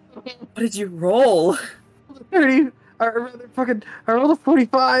did you roll? 30, or rather, I rolled a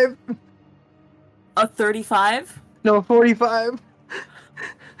 45. A 35? No, 45.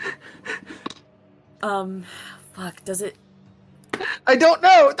 Fuck, does it... I don't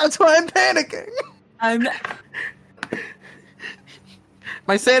know, that's why I'm panicking.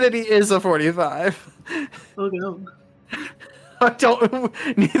 My sanity is a 45. Oh no.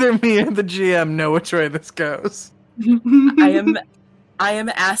 Neither me and the GM know which way this goes. I am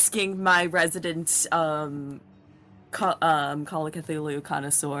asking my resident Call of Cthulhu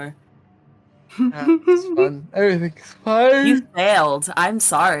connoisseur. It's fun. Everything's fine. You failed. I'm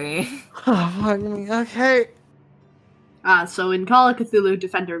sorry. Oh, fuck me. Okay. So in Call of Cthulhu,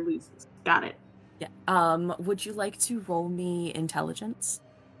 defender loses. Got it. Yeah. Would you like to roll me intelligence?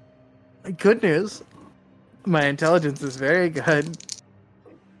 Good news. My intelligence is very good.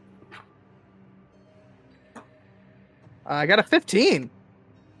 I got a 15.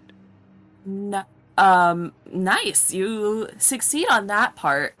 No, nice. You succeed on that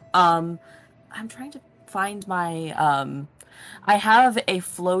part. I'm trying to find my, I have a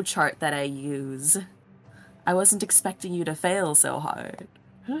flow chart that I use. I wasn't expecting you to fail so hard.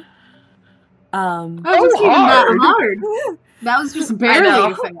 That wasn't even that hard. That was just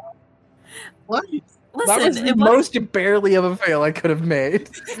barely a fail. What? Listen, that was the most barely of a fail I could have made.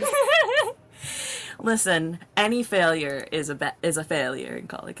 Listen, any failure is a failure in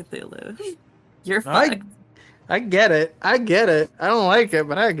Call of Cthulhu. You're fucked. I get it. I don't like it,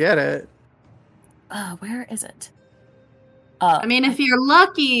 but I get it. Where is it? I mean, if you're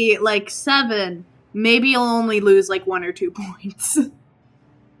lucky, like 7, maybe you'll only lose like 1 or 2 points.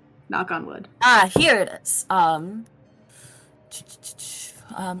 Knock on wood. Here it is.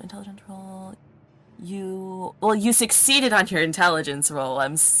 Intelligence roll. You succeeded on your intelligence roll.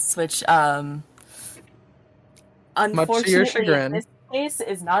 Unfortunately, much to your chagrin. This case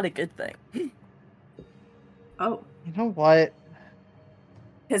is not a good thing. Oh. You know what?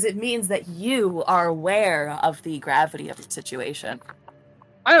 Because it means that you are aware of the gravity of the situation.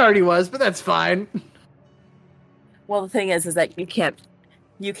 I already was, but that's fine. Well, the thing is that you can't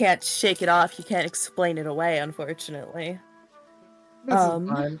shake it off. You can't explain it away, unfortunately. This is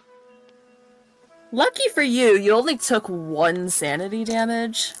fine. Lucky for you, you only took 1 sanity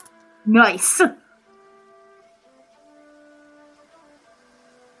damage. Nice.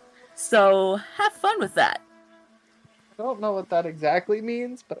 So, have fun with that. I don't know what that exactly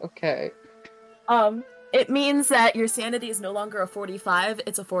means, but okay. It means that your sanity is no longer a 45,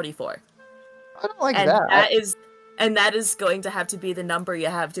 it's a 44. I don't like and that. That is going to have to be the number you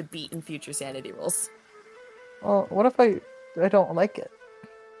have to beat in future sanity rolls. Well, what if I don't like it?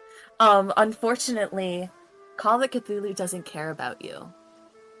 Unfortunately, Call of Cthulhu doesn't care about you.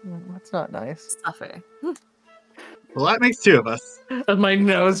 That's not nice. Suffer. Well, that makes two of us. And my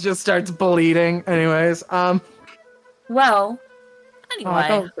nose just starts bleeding. Anyways, Well, oh, anyway,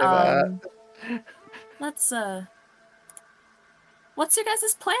 don't say that. let's, what's your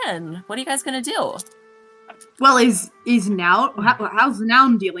guys' plan? What are you guys gonna do? Well, is Noun? How's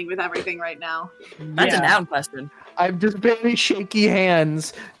Noun dealing with everything right now? That's a noun question. I'm just very shaky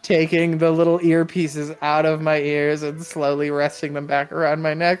hands taking the little earpieces out of my ears and slowly resting them back around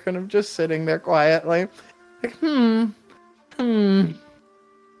my neck, and I'm just sitting there quietly. Like,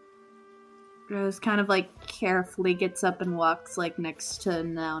 Rose kind of like carefully gets up and walks like next to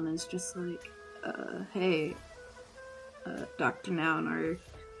Noun and is just like, hey, Dr. Noun,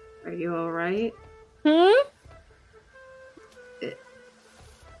 are you alright?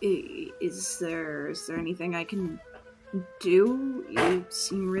 Is there anything I can do? You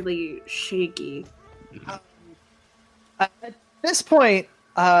seem really shaky. At this point,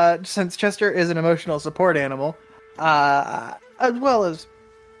 since Chester is an emotional support animal, as well as,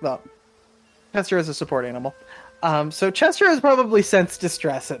 well, Chester is a support animal. So Chester has probably sensed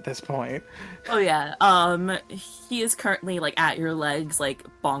distress at this point. Oh yeah. He is currently like at your legs, like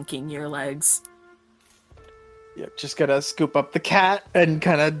bonking your legs. Yep, just gonna scoop up the cat and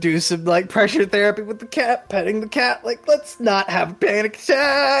kind of do some like pressure therapy with the cat, petting the cat. Like, let's not have a panic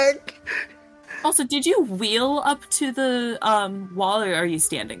attack. Also, did you wheel up to the wall, or are you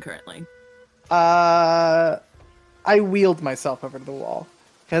standing currently? I wheeled myself over to the wall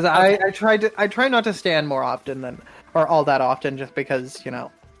because I try not to stand more often than, or all that often, just because, you know,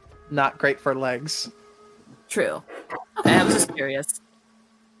 not great for legs. True. Okay, I was just curious.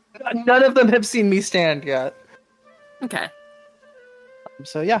 None of them have seen me stand yet. Okay.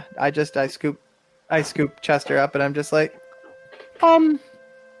 So yeah, I scoop Chester up and I'm just like,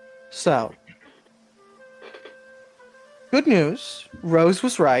 so good news, Rose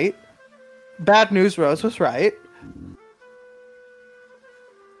was right. Bad news, Rose was right.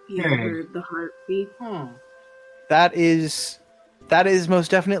 You heard the heartbeat? That is most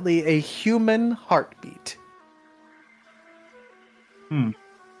definitely a human heartbeat.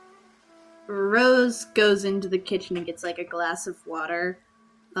 Rose goes into the kitchen and gets like a glass of water.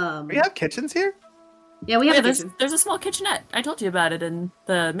 We have kitchens here? Yeah, we have a there's kitchen. a small kitchenette. I told you about it in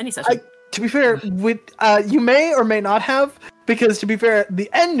the mini session. To be fair, you may or may not have, because to be fair, the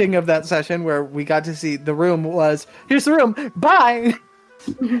ending of that session where we got to see the room was, here's the room, bye!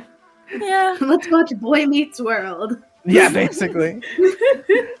 Yeah. Let's watch Boy Meets World. Yeah, basically.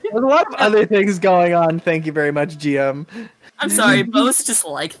 There's a lot of other things going on, thank you very much, GM. I'm sorry, Bo's just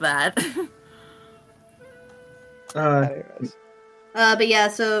like that. Anyways. But yeah,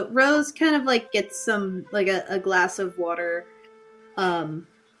 so Rose kind of like gets some, like a glass of water, and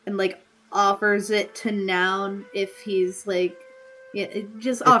like offers it to Noun if he's like, yeah, it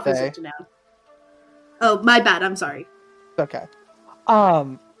just offers it to Noun. Oh, my bad, I'm sorry. Okay.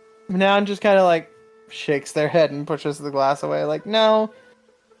 Noun just kind of like shakes their head and pushes the glass away, like, no.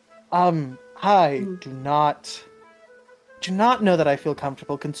 I do not know that I feel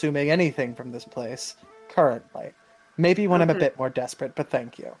comfortable consuming anything from this place currently. Maybe when I'm a bit more desperate, but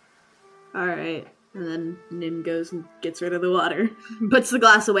thank you. Alright. And then Nim goes and gets rid of the water. Puts the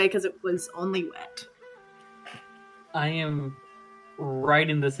glass away because it was only wet. I am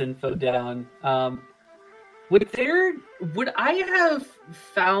writing this info down. Would I have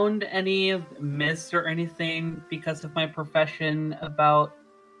found any myths or anything because of my profession about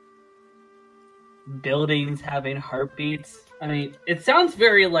buildings having heartbeats? I mean, it sounds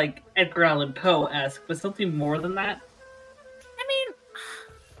very like Edgar Allan Poe-esque, but something more than that? I mean,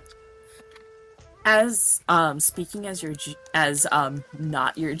 as speaking as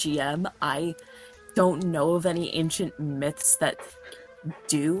not your GM, I don't know of any ancient myths that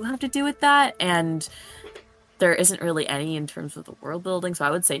do have to do with that, and there isn't really any in terms of the world building, so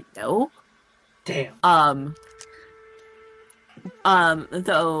I would say no. Damn.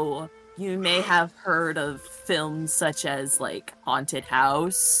 Though you may have heard of films such as like Haunted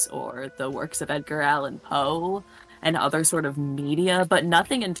House or the works of Edgar Allan Poe and other sort of media, but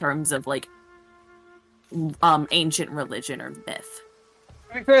nothing in terms of like ancient religion or myth.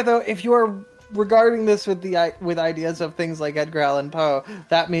 To be fair, though, if you are regarding this with ideas of things like Edgar Allan Poe,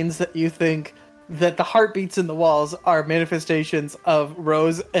 that means that you think that the heartbeats in the walls are manifestations of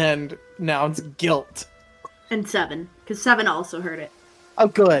Rose and Noun's guilt. And Seven, because Seven also heard it. Oh,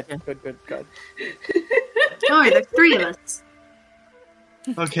 good. Yeah. Good. Don't worry, there's three of us.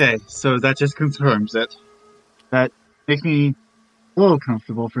 Okay, so that just confirms it. That makes me a little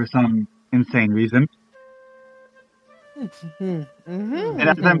comfortable for some insane reason. Mm-hmm. And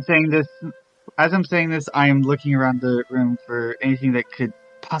as I'm saying this, I am looking around the room for anything that could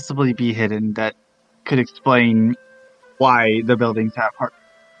possibly be hidden that could explain why the buildings have heart.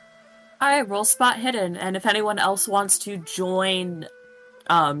 I roll spot hidden, and if anyone else wants to join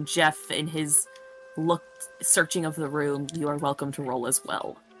Jeff in his searching of the room, you are welcome to roll as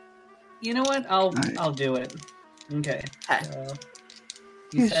well. You know what? I'll do it. Okay. Okay. So,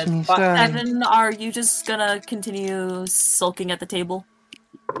 you Excuse said me, spot- sir. Evan, are you just gonna continue sulking at the table?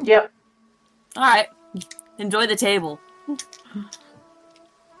 Yep. Alright. Enjoy the table.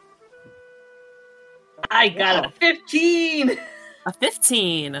 I got a 15. A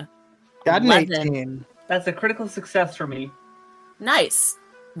 15. Got an 11. 18. That's a critical success for me. Nice.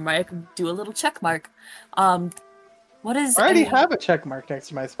 Might do a little check mark. What is I already have a check mark next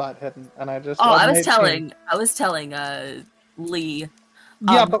to my spot hidden, and I just. Oh, rolled I an was 18. telling Lee.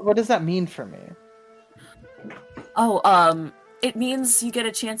 Yeah, but what does that mean for me? It means you get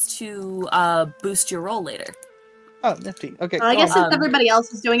a chance to boost your roll later. Oh, nifty. Okay. I guess cool. since everybody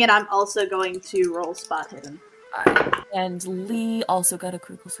else is doing it, I'm also going to roll spot hidden. Alright. And Lee also got a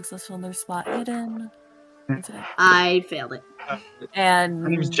critical success on their spot hidden. I failed it. And My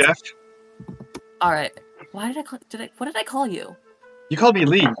name's Jeff. Alright. Why did what did I call you? You called me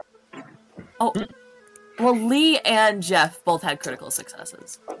Lee. Oh, well, Lee and Jeff both had critical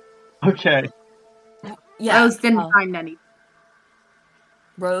successes. Okay. Yeah, Rose didn't find any.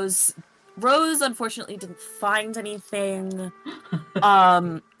 Rose unfortunately didn't find anything.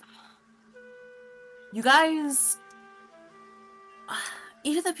 You guys,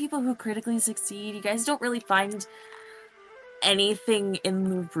 even the people who critically succeed, you guys don't really find anything in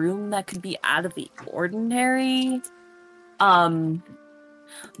the room that could be out of the ordinary.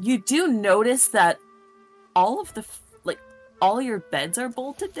 You do notice that all of the all your beds are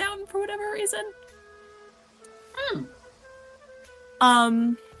bolted down for whatever reason.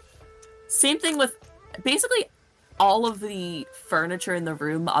 Same thing with basically all of the furniture in the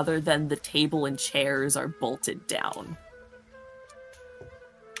room other than the table and chairs are bolted down.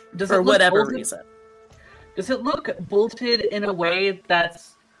 Does For it look whatever bolted? reason. Does it look bolted in a way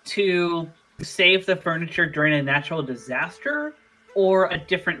that's to save the furniture during a natural disaster, or a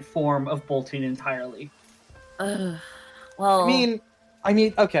different form of bolting entirely? Well, I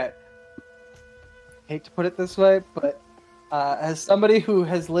mean, okay. Hate to put it this way, but as somebody who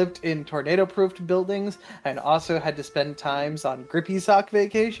has lived in tornado-proofed buildings and also had to spend times on grippy sock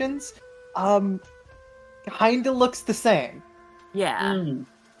vacations, kinda looks the same. yeah. Mm.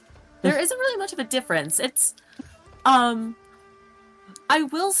 There isn't really much of a difference. It's, I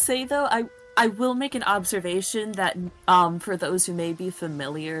will say though, I will make an observation that, for those who may be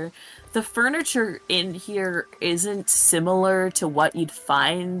familiar, the furniture in here isn't similar to what you'd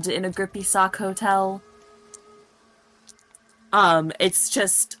find in a Grippy Sock hotel. It's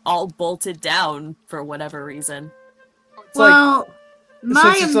just all bolted down for whatever reason. It's so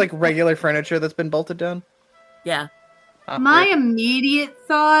my it's just like regular furniture that's been bolted down? Yeah. my immediate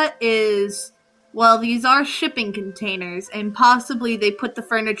thought is, well, these are shipping containers, and possibly they put the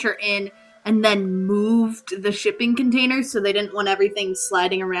furniture in and then moved the shipping containers, so they didn't want everything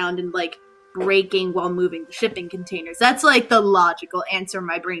sliding around and like breaking while moving the shipping containers. That's like the logical answer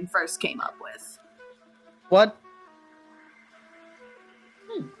my brain first came up with. What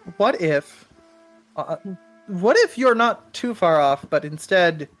if you're not too far off, but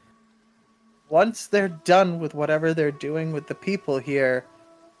instead, once they're done with whatever they're doing with the people here,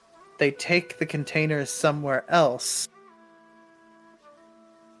 they take the containers somewhere else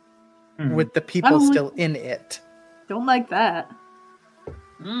with the people Oh. still in it. Don't like that.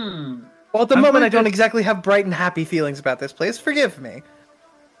 Mm. Well, at the I'm moment, like I don't that- exactly have bright and happy feelings about this place. Forgive me.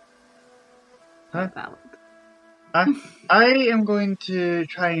 Valid. I am going to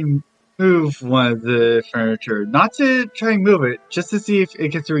try and move one of the furniture. Not to try and move it, just to see if it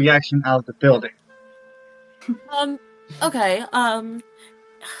gets a reaction out of the building. Okay,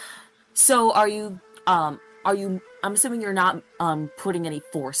 so are you, I'm assuming you're not, putting any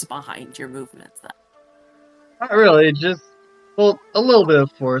force behind your movements then? Not really, just, well, a little bit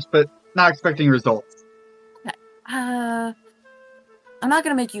of force, but not expecting results. I'm not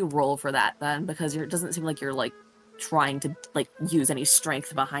gonna make you roll for that then, because it doesn't seem like you're, like, trying to, like, use any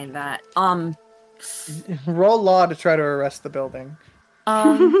strength behind that. Roll law to try to arrest the building.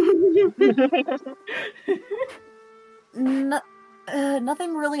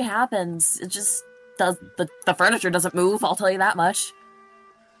 Nothing really happens. It just does, the furniture doesn't move, I'll tell you that much.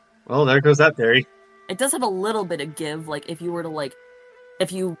 Well, there goes that theory. It does have a little bit of give, like, if you were to, like,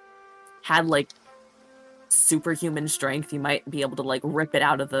 if you had, like, superhuman strength, you might be able to, like, rip it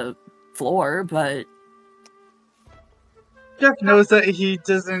out of the floor, but Jeff knows that he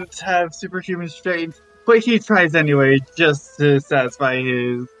doesn't have superhuman strength, but he tries anyway, just to satisfy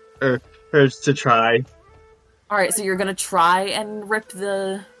his urge to try. All right, so you're gonna try and rip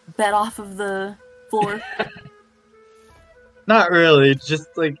the bed off of the floor. Not really, just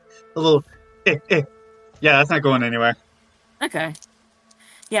like a little. Yeah, that's not going anywhere. Okay.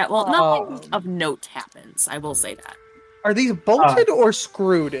 Yeah, well, nothing of note happens. I will say that. Are these bolted or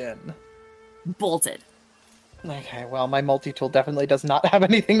screwed in? Bolted. Okay, well, my multi-tool definitely does not have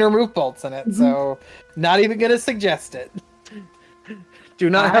anything to remove bolts in it, so not even gonna suggest it. Do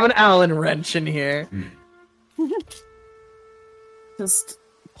not have an Allen wrench in here. Just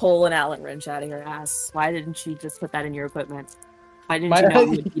pull an Allen wrench out of your ass. Why didn't you just put that in your equipment? Why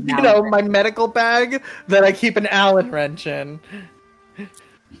didn't you know? You know, my medical bag that I keep an Allen wrench in.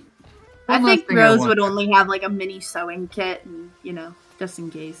 I One last think thing I Rose want- would only have like a mini sewing kit, and just in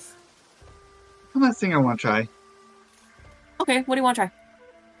case. One last thing I want to try. Okay, what do you want to try?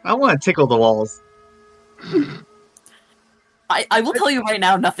 I want to tickle the walls. I will tell you right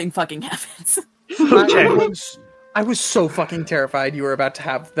now, nothing fucking happens. I was so fucking terrified you were about to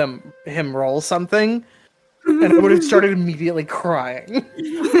have him roll something, and I would have started immediately crying.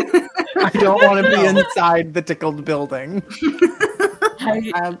 I don't want to be inside the tickled building.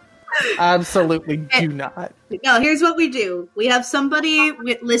 Absolutely do not. No, here's what we do. We have somebody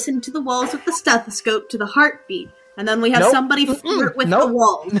listen to the walls with the stethoscope to the heartbeat, and then we have Nope. somebody flirt with Nope. the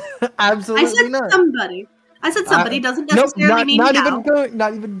walls. I Absolutely said not. somebody. I said somebody doesn't Nope, necessarily mean not now.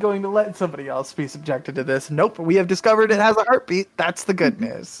 not even going to let somebody else be subjected to this. Nope, we have discovered it has a heartbeat. That's the good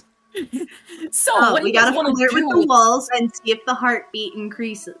news. So, Oh, what do we you guys gotta want flirt to with do? the walls and see if the heartbeat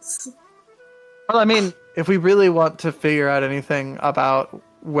increases. Well, I mean, if we really want to figure out anything about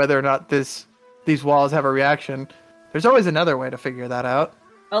whether or not these walls have a reaction, there's always another way to figure that out.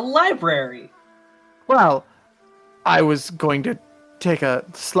 A library. Well, I was going to take a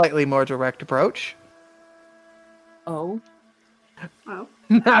slightly more direct approach. Oh. Oh.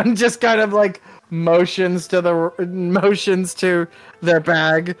 I'm just kind of like motions to their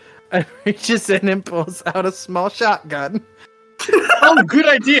bag and reaches in and pulls out a small shotgun. Oh, good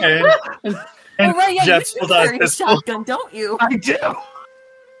idea! And Oh, right, yeah, Jeff you pulled do out carry his a pistol. shotgun, don't you? I do.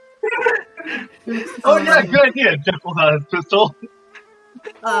 Oh yeah, good idea. Jeff pulled out his pistol.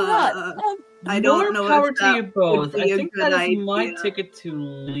 Oh, God. I don't know More power if to that you both. would be I a think good that is my idea. ticket to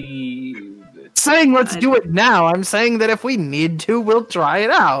leave. Saying let's do it now. I'm saying that if we need to, we'll try it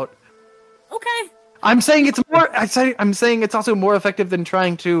out. Okay. I'm saying I'm saying it's also more effective than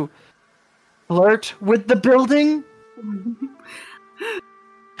trying to flirt with the building.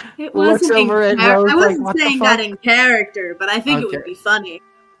 It Looks wasn't over at I Rose like, wasn't "What the saying fuck?" that in character, but I think it Okay. would be funny.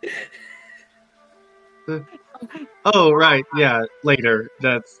 Oh right, yeah. Later.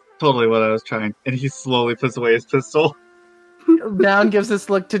 That's totally what I was trying. And he slowly puts away his pistol. Down gives this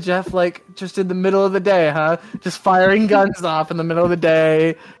look to Jeff like, just in the middle of the day, huh? Just firing guns off in the middle of the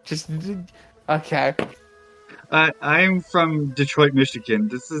day. Just okay. I'm from Detroit, Michigan.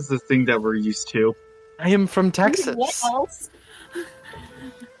 This is the thing that we're used to. I am from Texas. What else?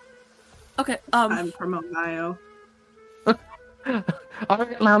 Okay, I'm from Ohio. All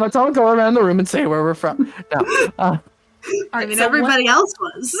right, now let's all go around the room and say where we're from. No, I mean, so everybody else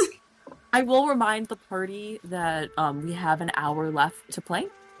was. I will remind the party that we have an hour left to play.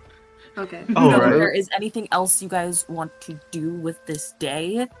 Okay. Oh, So right. if there is anything else you guys want to do with this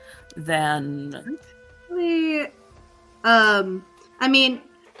day, then I mean,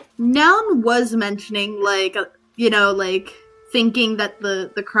 Noun was mentioning like thinking that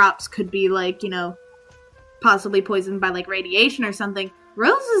the crops could be like possibly poisoned by like radiation or something.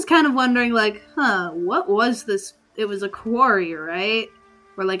 Rose is kind of wondering like, what was this? It was a quarry, right?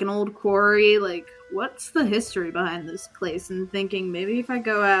 Or like an old quarry. Like, what's the history behind this place? And thinking maybe if I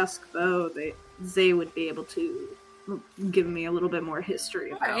go ask Bo, they would be able to give me a little bit more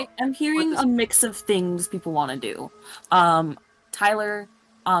history about. Alright, I'm hearing this- a mix of things people want to do. Tyler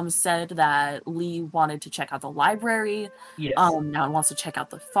said that Lee wanted to check out the library. Yes. Now wants to check out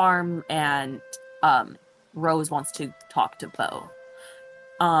the farm, and Rose wants to talk to Bo.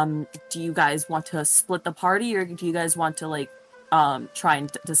 Do you guys want to split the party, or do you guys want to like try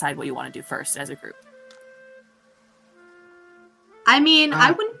and decide what you want to do first as a group? I mean,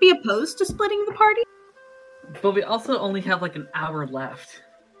 I wouldn't be opposed to splitting the party. But we also only have like an hour left.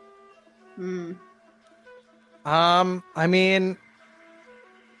 Hmm. I mean,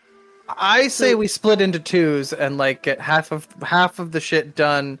 I say we split into twos and like get half of the shit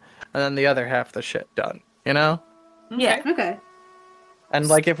done, and then the other half of the shit done. You know. Yeah. Okay. And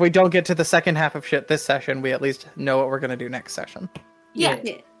like, if we don't get to the second half of shit this session, we at least know what we're gonna do next session. Yeah.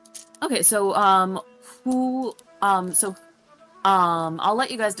 Yeah. Okay, so I'll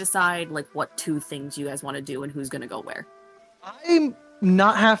let you guys decide like what 2 things you guys want to do and who's gonna go where. I'm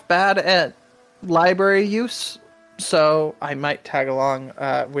not half bad at library use, so I might tag along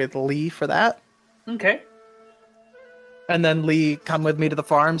with Lee for that. Okay. And then Lee, come with me to the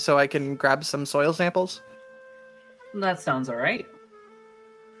farm so I can grab some soil samples. That sounds alright.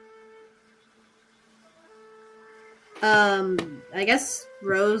 I guess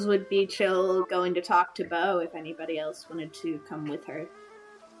Rose would be chill going to talk to Bo if anybody else wanted to come with her.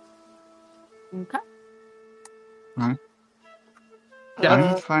 Okay. Yeah.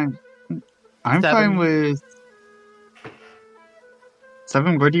 I'm fine. I'm Seven. fine with...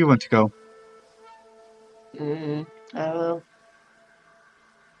 Seven, where do you want to go? I don't know.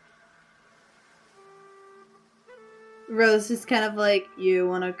 Rose is kind of like, you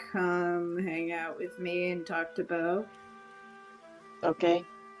want to come hang out with me and talk to Bo? Okay.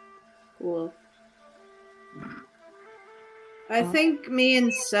 Cool. I think me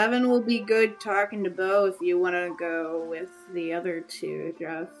and Seven will be good talking to Bo if you want to go with the other 2,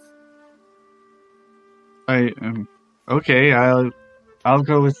 Jeff. Okay, I'll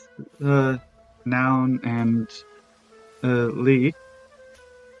go with Noun and Lee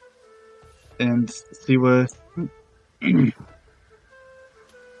and see what and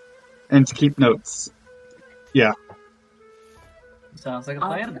to keep notes. Yeah. Sounds like a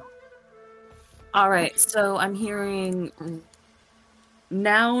plan. All right, so I'm hearing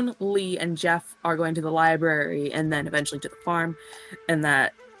Noun, Lee, and Jeff are going to the library and then eventually to the farm, and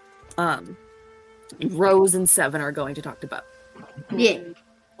that Rose and Seven are going to talk to Bo. Yeah.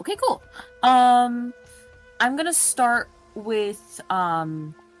 Okay, cool. I'm gonna start with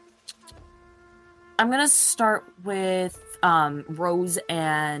Rose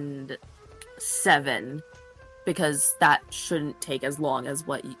and Seven because that shouldn't take as long as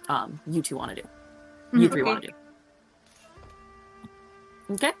what you 2 want to do. You 3 want to do.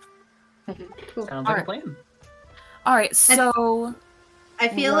 Okay. Cool. Sounds like a Alright. plan. All right. So I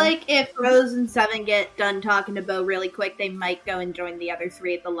feel like if Rose and Seven get done talking to Bo really quick, they might go and join the other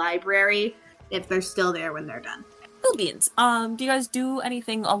 3 at the library if they're still there when they're done. cool beans. Do you guys do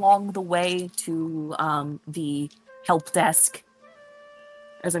anything along the way to the help desk?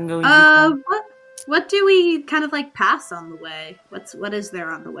 As I'm going. What do we kind of like pass on the way? What is there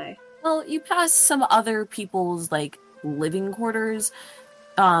on the way? Well, you pass some other people's like living quarters.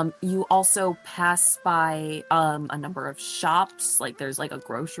 You also pass by a number of shops. Like there's like a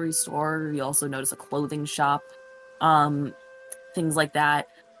grocery store. You also notice a clothing shop, things like that.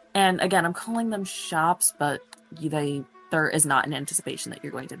 And again, I'm calling them shops, but there is not an anticipation that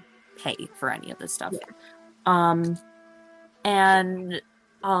you're going to pay for any of this stuff. Yeah. And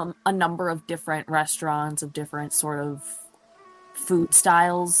a number of different restaurants of different sort of food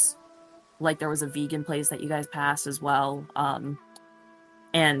styles. Like there was a vegan place that you guys passed as well.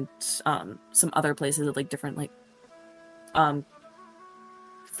 And some other places with like different like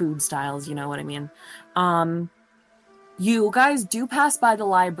food styles, you know what I mean? You guys do pass by the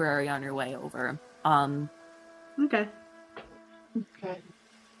library on your way over. Okay. Okay.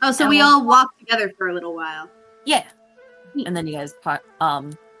 Oh, so And we we'll- all walk together for a little while. Yeah. And then you guys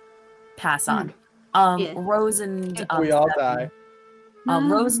pass on. Yeah. Rose and We all Seven- die.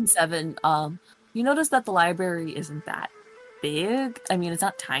 Rose and Seven, you notice that the library isn't that big. I mean, it's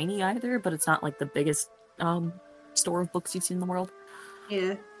not tiny either, but it's not like the biggest store of books you've seen in the world.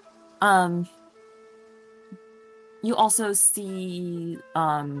 Yeah. You also see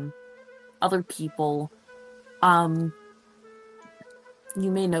other people. You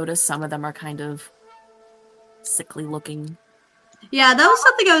may notice some of them are kind of sickly looking. Yeah, that was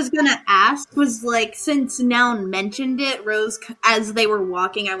something I was gonna ask, was like, since Noun mentioned it, Rose, as they were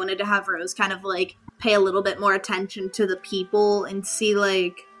walking, I wanted to have Rose kind of like pay a little bit more attention to the people and see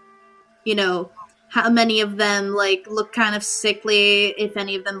like, you know, how many of them like look kind of sickly, if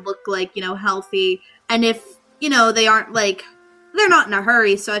any of them look like, you know, healthy, and if, you know, they aren't like, they're not in a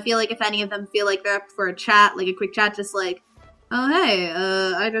hurry, so I feel like if any of them feel like they're up for a chat, like a quick chat, just like, oh hey,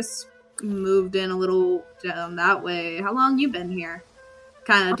 I just moved in a little down that way. How long you been here?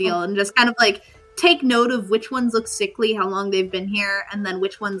 Kind of deal. And just kind of like take note of which ones look sickly, how long they've been here, and then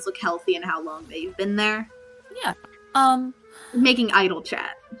which ones look healthy and how long they've been there. Yeah. Making idle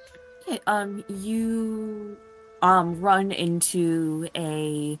chat. Okay, you run into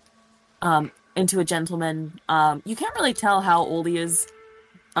a gentleman. You can't really tell how old he is.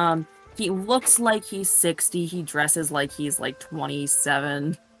 He looks like he's 60. He dresses like he's like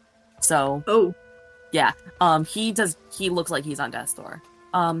 27. So Oh. yeah. He looks like he's on death's door.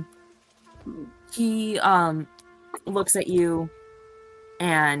 He looks at you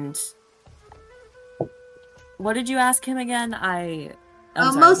and What did you ask him again? I'm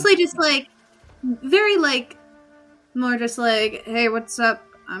sorry. Mostly just like very like more just like, hey, what's up?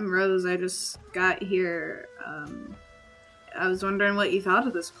 I'm Rose. I just got here. I was wondering what you thought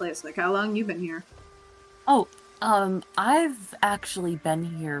of this place. Like, how long you been here? Oh, I've actually been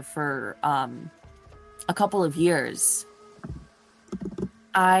here for a couple of years.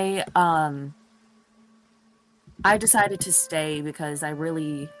 I decided to stay because I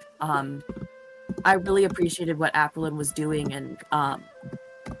really appreciated what Aprilyn was doing, and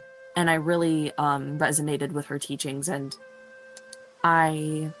I really resonated with her teachings, and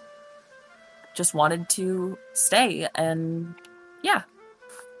I just wanted to stay, and yeah.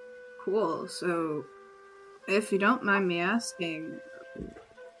 Cool. So, if you don't mind me asking,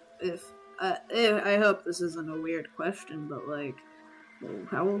 if I hope this isn't a weird question, but like,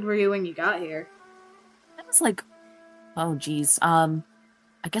 how old were you when you got here? I was like, oh geez, I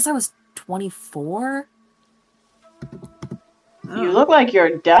guess I was 24. Oh. You look like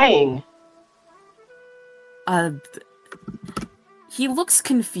you're dying. He looks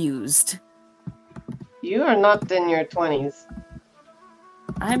confused. You are not in your 20s.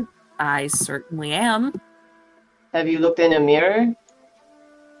 I certainly am. Have you looked in a mirror?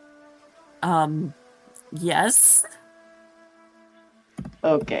 Yes.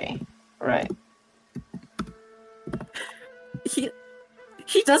 Okay, right.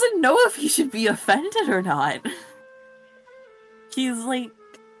 He doesn't know if he should be offended or not. He's like,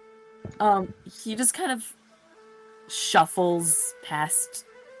 he just kind of shuffles past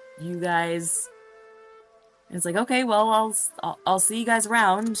you guys. It's like, okay, well, I'll see you guys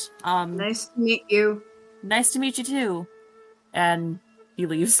around. Nice to meet you. Nice to meet you too. And he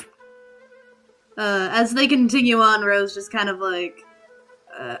leaves. As they continue on, Rose just kind of like,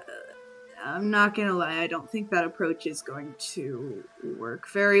 I'm not gonna lie, I don't think that approach is going to work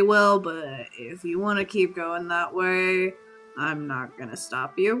very well, but if you want to keep going that way, I'm not gonna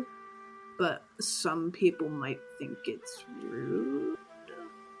stop you. But some people might think it's rude.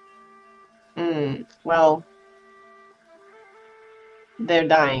 Well, they're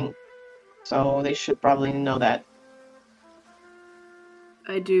dying, so they should probably know that.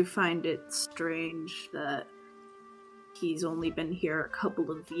 I do find it strange that he's only been here a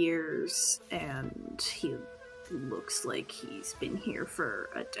couple of years, and he looks like he's been here for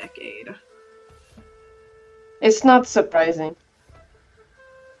a decade. It's not surprising.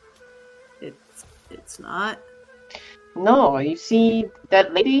 It's not? No, you see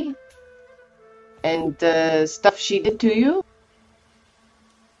that lady? And the stuff she did to you?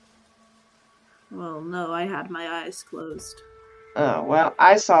 Well, no, I had my eyes closed. Oh, well,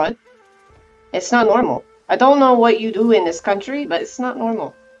 I saw it. It's not normal. I don't know what you do in this country, but it's not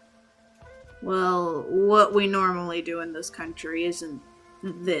normal. Well, what we normally do in this country isn't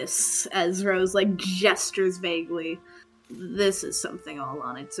this, as Rose, like, gestures vaguely. This is something all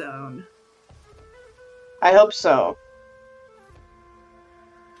on its own. I hope so.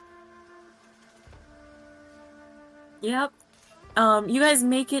 Yep. You guys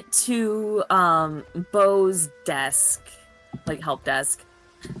make it to Beau's desk, like help desk.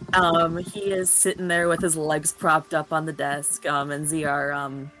 He is sitting there with his legs propped up on the desk, and Z are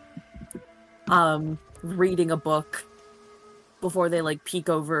reading a book before they like peek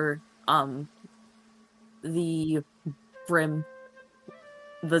over the brim,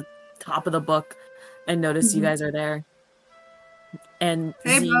 the top of the book, and notice you guys are there. And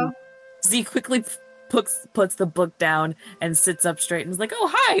Hey, Beau. Z quickly puts the book down and sits up straight and is like, "Oh,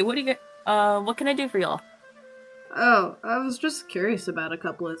 hi! What can I do for y'all?" Oh, I was just curious about a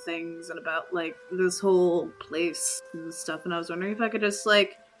couple of things and about, like, this whole place and stuff, and I was wondering if I could just,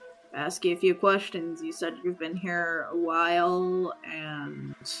 like, ask you a few questions. You said you've been here a while,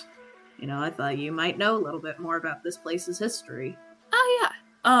 and, you know, I thought you might know a little bit more about this place's history. Oh, yeah.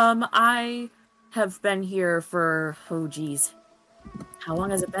 I have been here for, oh, geez. How long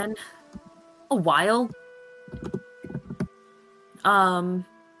has it been? A while. I've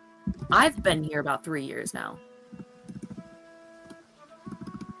been here about 3 years now.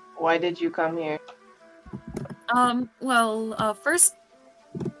 Why did you come here? First,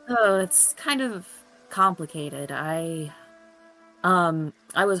 it's kind of complicated. I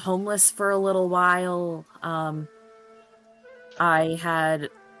was homeless for a little while. I had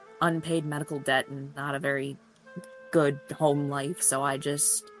unpaid medical debt and not a very good home life, so I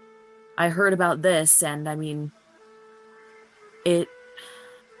heard about this, and I mean, it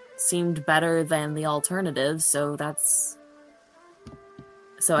seemed better than the alternative, so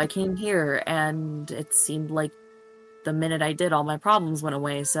I came here, and it seemed like the minute I did, all my problems went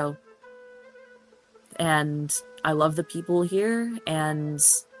away, and I love the people here, and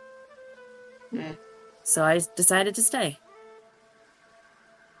so I decided to stay.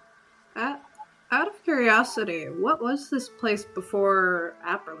 Out of curiosity, what was this place before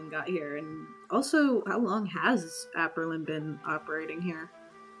Apperlin got here? And also, how long has Apperlin been operating here?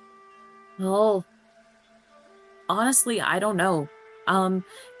 Well, honestly, I don't know.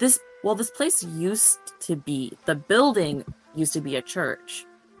 This place used to be, the building used to be a church.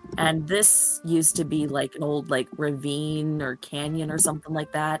 And this used to be like an old like ravine or canyon or something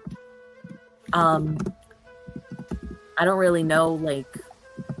like that. I don't really know like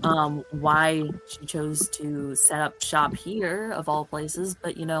why she chose to set up shop here of all places,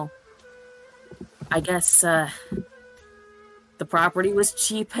 but I guess the property was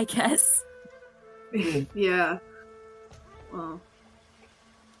cheap, I guess. Yeah. Well,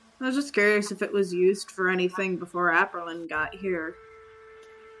 I was just curious if it was used for anything before Apperlin got here.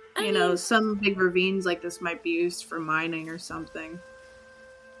 I mean, Some big ravines like this might be used for mining or something.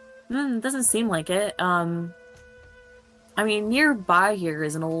 doesn't seem like it. I mean, nearby here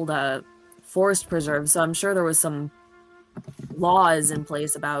is an old forest preserve, so I'm sure there was some laws in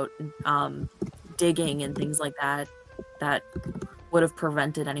place about digging and things like that that would have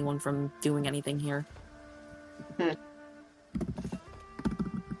prevented anyone from doing anything here.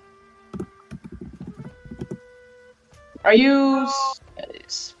 Are you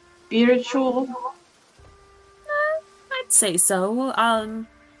spiritual? I'd say so.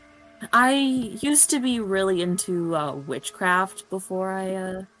 I used to be really into witchcraft before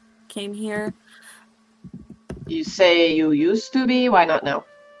I came here. You say you used to be? Why not now?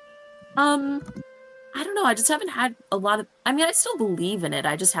 I don't know. I just haven't had a lot of. I mean, I still believe in it.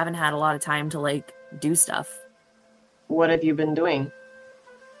 I just haven't had a lot of time to like do stuff. What have you been doing?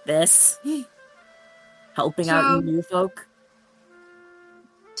 This helping out new folk.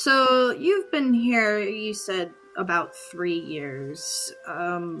 So you've been here, you said, about 3 years.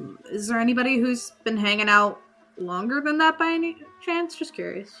 Is there anybody who's been hanging out longer than that by any chance? Just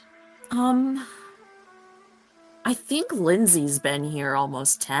curious. I think Lindsay's been here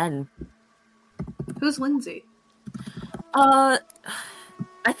almost 10. Who's Lindsay? I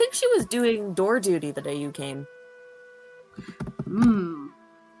think she was doing door duty the day you came.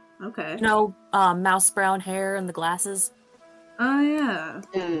 Okay. Mouse brown hair and the glasses. Oh, yeah.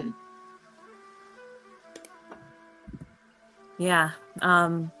 Yeah.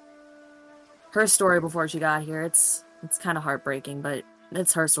 Her story before she got here, it's kind of heartbreaking, but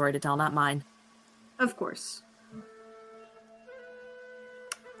it's her story to tell, not mine. Of course.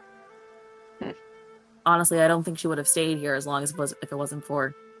 Honestly, I don't think she would have stayed here as long as if it wasn't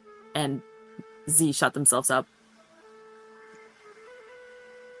for and Z shut themselves up.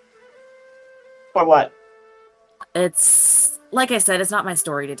 For what? It's like I said, it's not my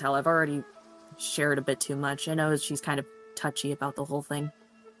story to tell. I've already shared a bit too much. I know she's kind of touchy about the whole thing.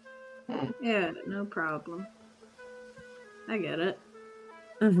 Yeah, no problem. I get it.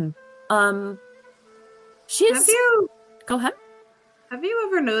 She's... Go ahead. Have you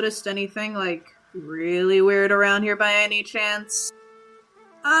ever noticed anything, like, really weird around here by any chance?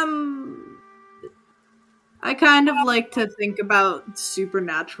 I kind of like to think about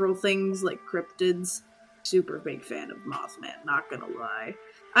supernatural things like cryptids. Super big fan of Mothman, not gonna lie.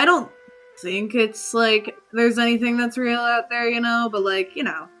 I don't think it's like there's anything that's real out there, but like,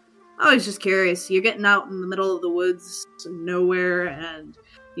 I was just curious. You're getting out in the middle of the woods, nowhere, and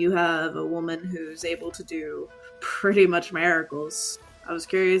you have a woman who's able to do pretty much miracles. I was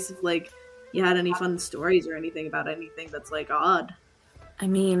curious if, like, you had any fun stories or anything about anything that's, like, odd. I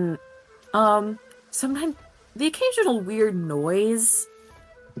mean, sometimes the occasional weird noise,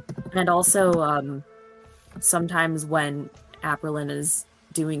 and also, sometimes when Apperlin is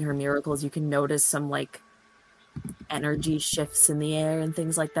doing her miracles, you can notice some, like, energy shifts in the air and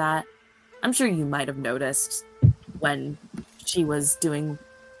things like that. I'm sure you might have noticed when she was doing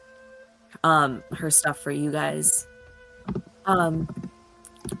her stuff for you guys. I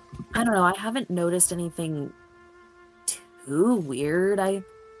don't know, I haven't noticed anything too weird.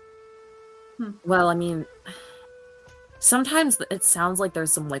 Well, I mean, sometimes it sounds like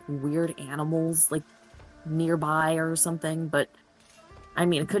there's some like weird animals like nearby or something, but I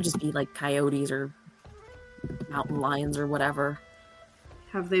mean, it could just be like coyotes or mountain lions or whatever.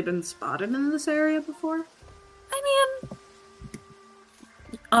 Have they been spotted in this area before? I mean,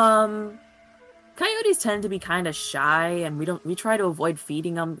 coyotes tend to be kind of shy, and we try to avoid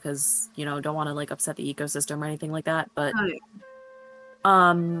feeding them because, don't want to like upset the ecosystem or anything like that, but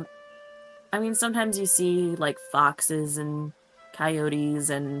I mean, sometimes you see like foxes and coyotes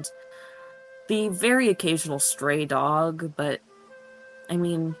and the very occasional stray dog, but I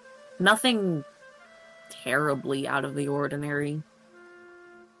mean, nothing terribly out of the ordinary.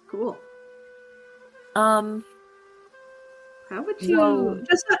 Cool. Um, How would you Well-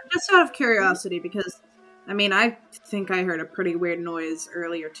 just out of curiosity, because I mean I think I heard a pretty weird noise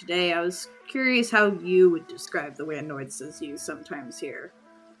earlier today. I was curious how you would describe the weird noises you sometimes hear.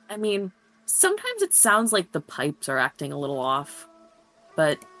 I mean, sometimes it sounds like the pipes are acting a little off,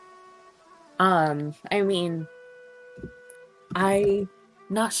 but, I mean, I'm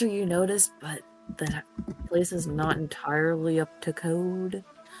not sure you noticed, but the place is not entirely up to code.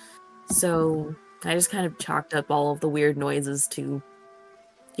 So I just kind of chalked up all of the weird noises to,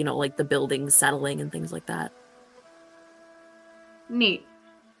 like the buildings settling and things like that. Neat.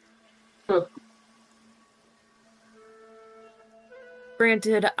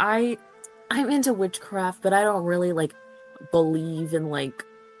 Granted, I'm into witchcraft, but I don't really like believe in like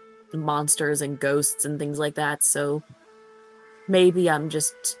monsters and ghosts and things like that, so maybe I'm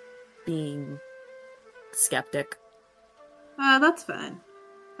just being skeptic. That's fine.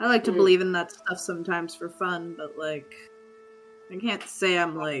 I like to believe in that stuff sometimes for fun, but like I can't say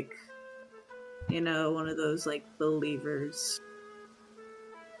I'm like one of those like believers.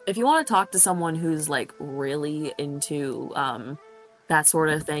 If you want to talk to someone who's like really into that sort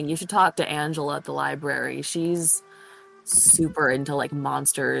of thing, you should talk to Angela at the library. She's super into like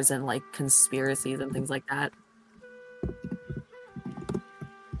monsters and like conspiracies and things like that.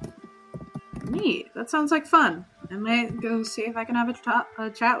 Neat. That sounds like fun. I might go see if I can have a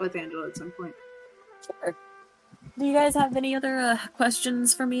chat with Angela at some point. Sure. Do you guys have any other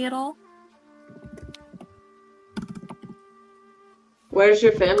questions for me at all? Where's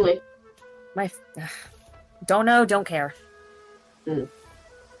your family? Don't know, don't care. Mm.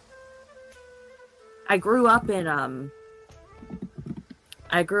 I grew up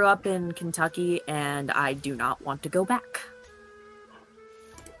in Kentucky, and I do not want to go back.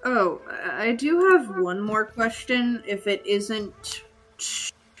 Oh, I do have one more question, if it isn't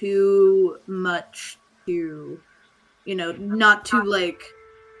too much to, not too, like...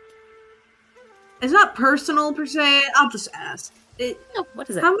 It's not personal, per se. I'll just ask. No, what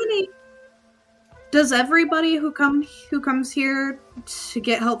is it? How many... Does everybody who comes here to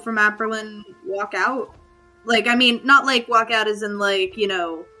get help from Apperlin walk out? Like, I mean, not like walk out as in, like,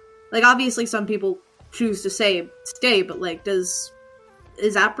 like, obviously some people choose to stay, but, like, is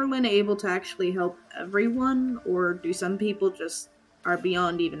Apperlin able to actually help everyone, or do some people just are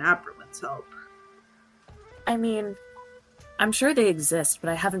beyond even Apperlin's help? I mean, I'm sure they exist, but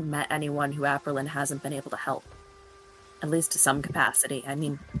I haven't met anyone who Apperlin hasn't been able to help. At least to some capacity. I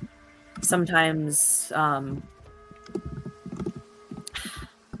mean, sometimes,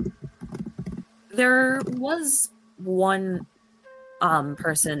 there was one,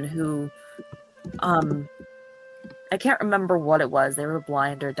 person who, I can't remember what it was. They were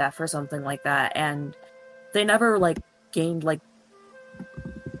blind or deaf or something like that, and they never, like, gained, like,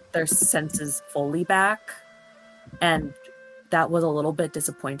 their senses fully back, and that was a little bit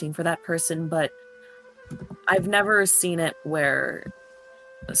disappointing for that person, but I've never seen it where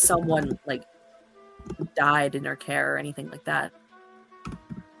someone, like, died in their care or anything like that.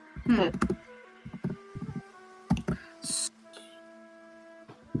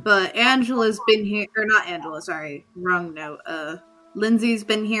 But Angela's been here, or not Angela, sorry, wrong note. Lindsay's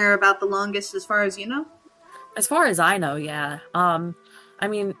been here about the longest as far as you know? As far as I know, yeah. I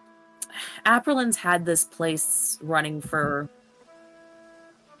mean, Apperlin's had this place running for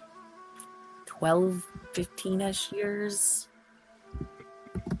 12, 15-ish years.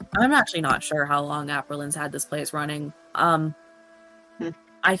 I'm actually not sure how long Apperlin's had this place running. I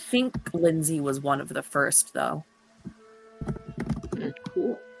think Lindsay was one of the first, though.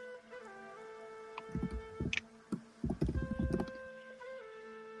 Cool.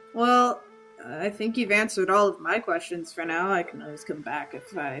 Well, I think you've answered all of my questions for now. I can always come back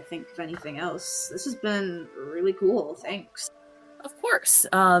if I think of anything else. This has been really cool. Thanks. Of course.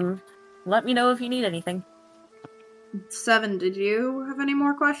 Let me know if you need anything. 7, did you have any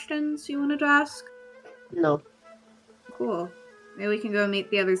more questions you wanted to ask? No. Cool. Maybe we can go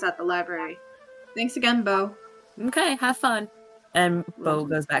meet the others at the library. Thanks again, Bo. Okay, have fun. And Bo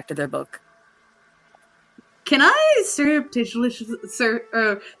goes back to their book. Can I surreptitiously...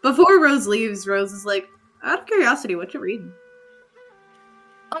 before Rose leaves, Rose is like, out of curiosity, what you reading?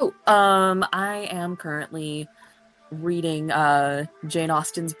 Oh, I am currently reading Jane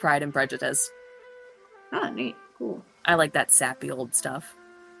Austen's Pride and Prejudice. Ah, neat. Cool. I like that sappy old stuff.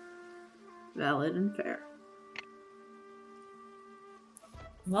 Valid and fair.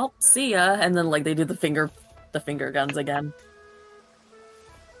 Well, see ya. And then, like, they do the finger guns again.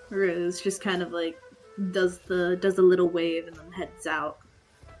 Rose just kind of like does a little wave and then heads out.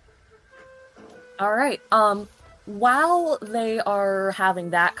 All right. While they are having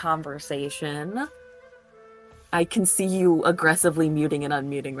that conversation, I can see you aggressively muting and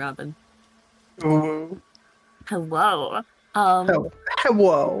unmuting, Robin. Ooh. Hello.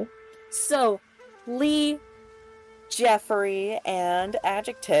 Whoa. So, Lee, Jeffrey, and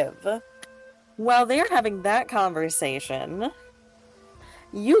Adjective. While they're having that conversation,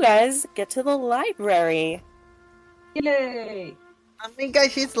 you guys get to the library. Yay! Oh my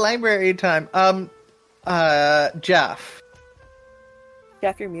gosh, it's library time. Jeff.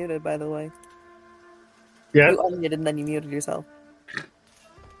 Jeff, you're muted, by the way. Yeah. You unmuted and then you muted yourself.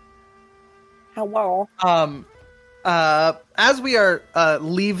 Hello. As we are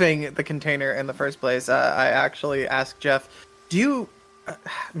leaving the container in the first place, I actually asked Jeff, do you...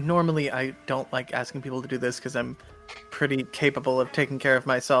 normally I don't like asking people to do this because I'm pretty capable of taking care of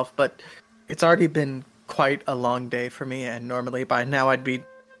myself, but it's already been quite a long day for me, and normally by now I'd be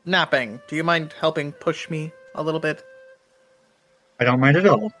napping. Do you mind helping push me a little bit? I don't mind at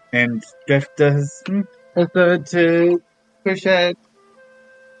all. And Jeff does to push it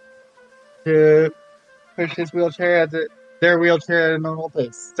to push his wheelchair at their wheelchair at a normal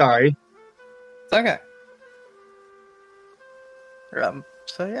pace. Sorry. It's okay.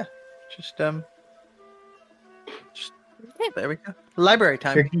 So yeah, just there we go. Library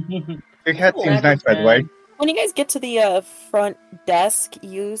time. Your cat seems nice, by the way. When you guys get to the front desk,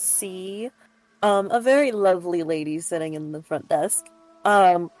 you see a very lovely lady sitting in the front desk,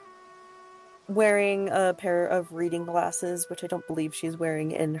 wearing a pair of reading glasses, which I don't believe she's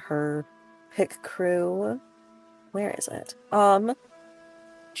wearing in her pick crew. Where is it? Come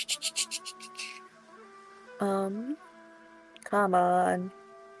on.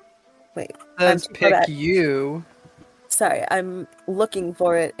 Wait. Let's I'm pick you. Sorry, I'm looking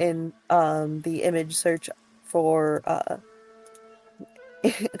for it in the image search for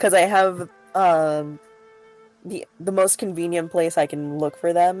because I have the most convenient place I can look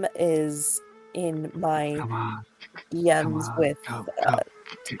for them is in my DMs with Tyler.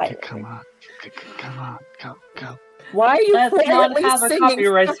 Come on, go. Why are you Let's not have a singing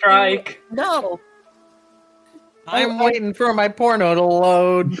copyright fucking- strike. No. I'm waiting for my porno to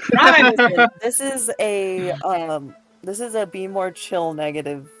load. Listen, this is a Be More Chill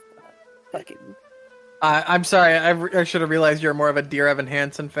negative fucking. I'm sorry. I should have realized you're more of a Dear Evan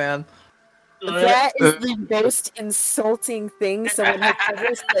Hansen fan. That is the most insulting thing someone has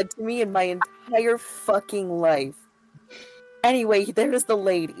ever said to me in my entire fucking life. Anyway, there's the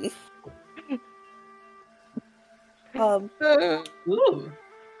lady. Ooh.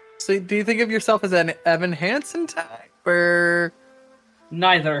 So, do you think of yourself as an Evan Hansen type, or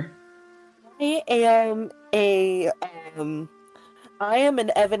Neither. I am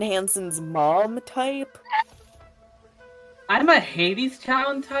an Evan Hansen's mom type. I'm a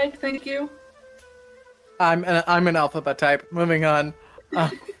Hadestown type, thank you. I'm an alphabet type? Moving on.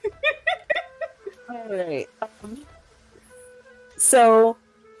 Alright. So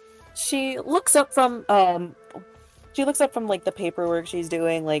she looks up from like the paperwork she's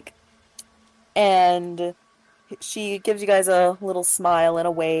doing, like, and she gives you guys a little smile and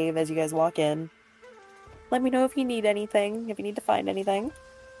a wave as you guys walk in. Let me know if you need anything, if you need to find anything.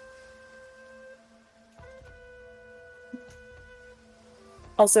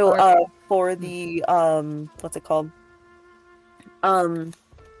 Also, for the what's it called? For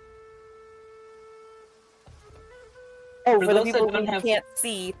the those people that don't who have- can't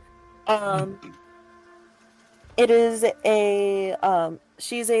see, it is a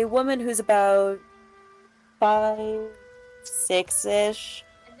she's a woman who's about 5, 6-ish.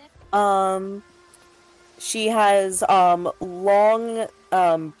 She has long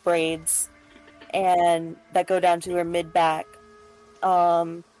braids and that go down to her mid back.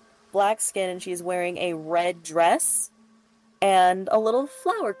 Black skin, and she's wearing a red dress and a little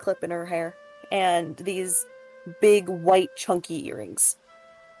flower clip in her hair and these big white chunky earrings.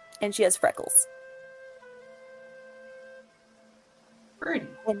 And she has freckles. Pretty.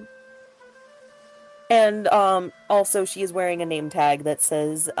 And also she is wearing a name tag that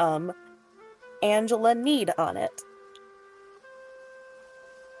says Angela Need on it.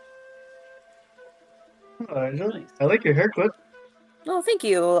 Oh, Angela, I like your hair clip. Oh, thank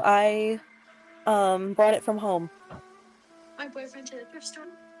you. I brought it from home. My boyfriend to the thrift store.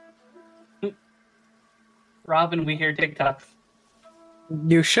 Robin, we hear TikToks.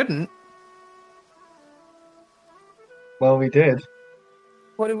 You shouldn't. Well, we did.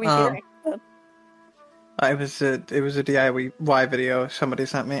 What did we Um, hear? It was a DIY video somebody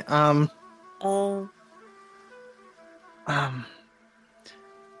sent me.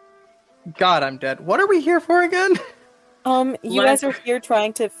 God, I'm dead. What are we here for again? You guys are here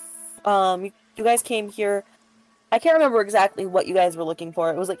trying to you guys came here. I can't remember exactly what you guys were looking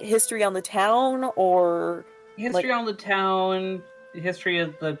for. It was like history on the town, or History on the town, the history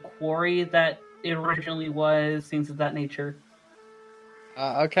of the quarry that it originally was, things of that nature.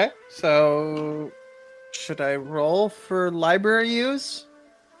 Okay, so should I roll for library use?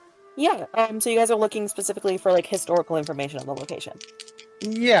 Yeah. So you guys are looking specifically for like historical information on the location.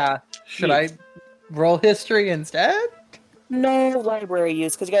 Yeah. Should Yes. I roll history instead? No library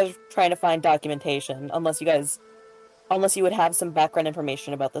use because you guys are trying to find documentation, unless you would have some background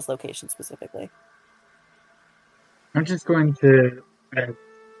information about this location specifically. I'm just going to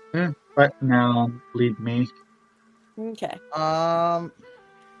let now lead me. Okay.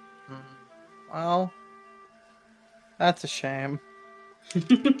 Well, that's a shame.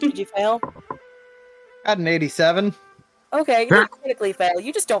 Did you fail? Got an 87. Okay, you didn't critically fail.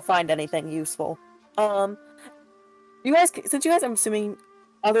 You just don't find anything useful. You guys, since you guys, I'm assuming,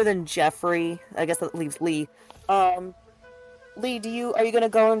 other than Jeffrey, I guess that leaves Lee. Lee, are you gonna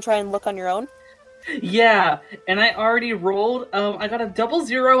go and try and look on your own? Yeah, and I already rolled. I got a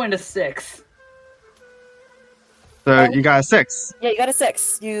 00 and a 6. So you got a 6. Yeah, you got a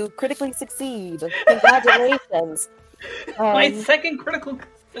 6. You critically succeed. Congratulations. My second critical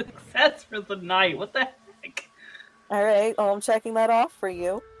success for the night. What the heck? All right, I'm checking that off for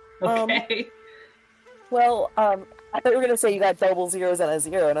you. Okay. Well, I thought you were gonna say you got double zeros and a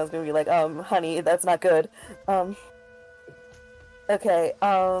 0, and I was gonna be like, honey, that's not good. Okay,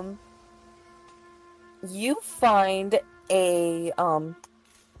 you find a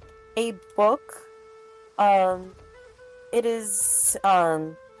book. It is,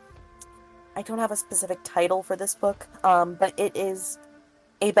 I don't have a specific title for this book, but it is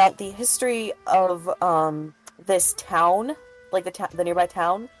about the history of, this town, like the nearby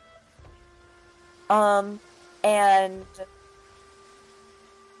town. And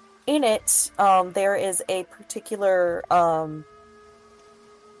in it, there is a particular,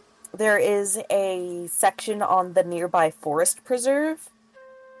 there is a section on the nearby forest preserve.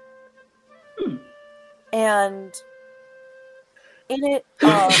 And in it,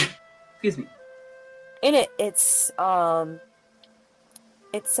 Excuse me. in it, it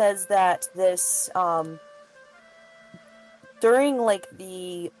says that this, during, like,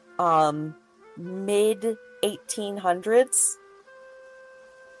 the, mid-1800s,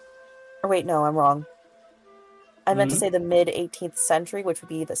 or wait, no, I'm wrong. I meant to say the mid-18th century, which would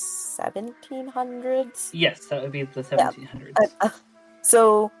be the 1700s. Yes, that would be the 1700s.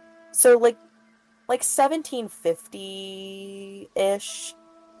 So like 1750-ish.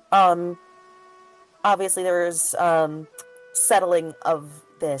 Obviously there was settling of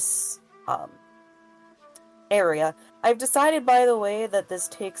this area. I've decided, by the way, that this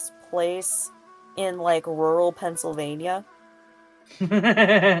takes place in like rural Pennsylvania.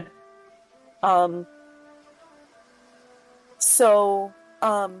 So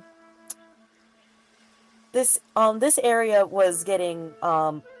this area was getting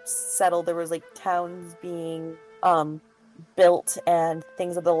settled. There was like towns being built and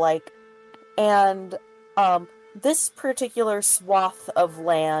things of the like. And this particular swath of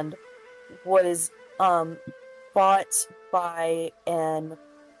land was bought by an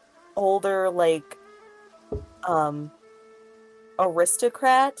older, like,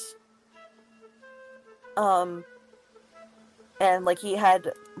 aristocrat. And, like, he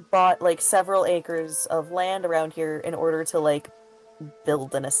had bought, like, several acres of land around here in order to, like,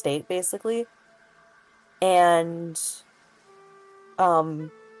 build an estate, basically. And,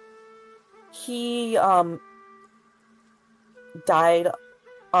 he, died,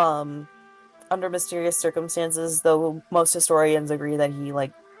 under mysterious circumstances, though most historians agree that he,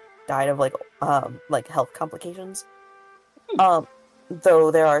 like, died of, like health complications.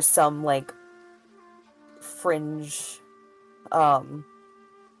 Though there are some, like, fringe,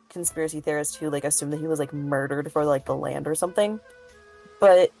 conspiracy theorists who, like, assume that he was, like, murdered for, like, the land or something.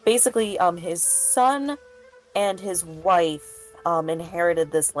 But basically, his son and his wife,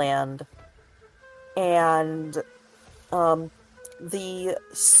 inherited this land. And, the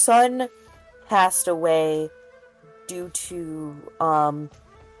son passed away due to,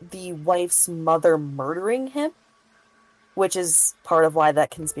 the wife's mother murdering him, which is part of why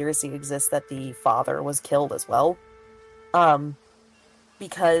that conspiracy exists, that the father was killed as well.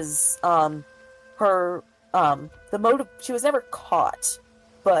 Because, her, the motive, she was never caught,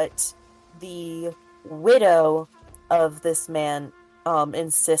 but the widow of this man,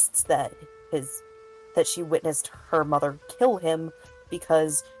 insists that she witnessed her mother kill him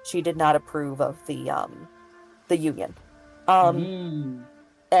because she did not approve of the union.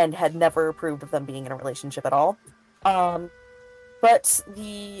 And had never approved of them being in a relationship at all. But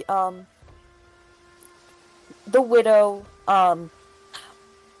the widow,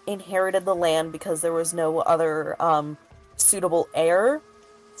 inherited the land because there was no other suitable heir.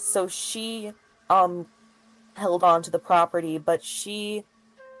 So she held on to the property, but she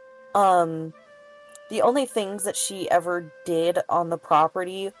the only things that she ever did on the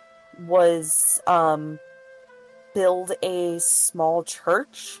property was build a small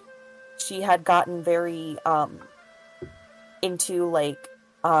church. She had gotten very into like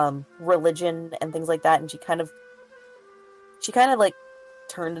religion and things like that, and she kind of like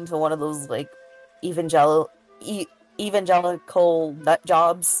turned into one of those like evangelical nut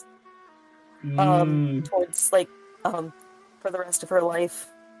jobs towards like for the rest of her life.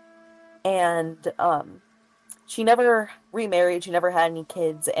 And she never remarried, she never had any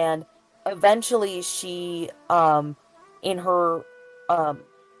kids, and eventually she in her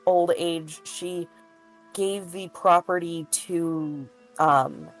old age she gave the property to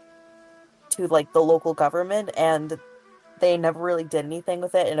like the local government, and they never really did anything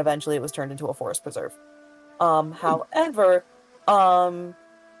with it, and eventually it was turned into a forest preserve. However,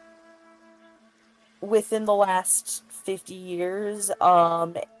 within the last 50 years,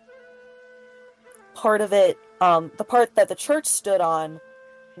 part of it, the part that the church stood on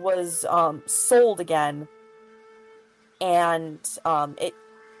was sold again, and it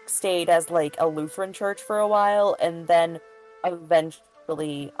stayed as like a Lutheran church for a while, and then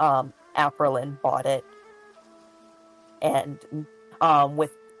eventually Aprilyn bought it, and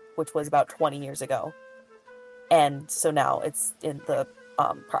which was about 20 years ago, and so now it's in the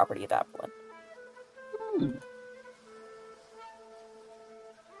property of Aprilyn.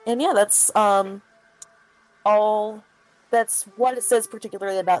 And yeah, that's all. That's what it says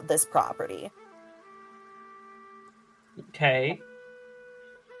particularly about this property. Okay.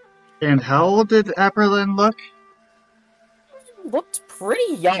 And how old did Aprilyn look? Looked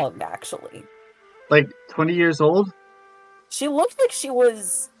pretty young, actually. Like 20 years old? She looked like she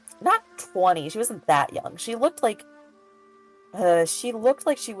was not 20. She wasn't that young. She looked like she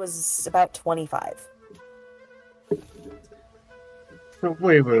was about 25.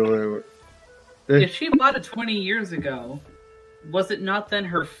 Wait. If she bought it 20 years ago, was it not then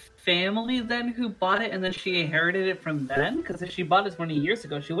her family then who bought it and then she inherited it from them? Because if she bought it 20 years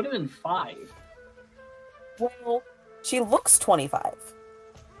ago, she would have been 5. Well, she looks 25.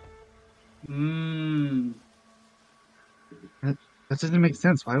 That doesn't make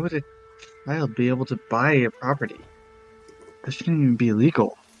sense. Why would a child be able to buy a property? That shouldn't even be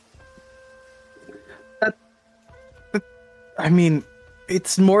illegal. I mean,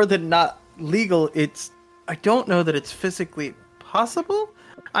 it's more than not legal. I don't know that it's physically possible.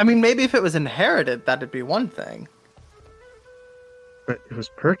 I mean, maybe if it was inherited, that'd be one thing. But it was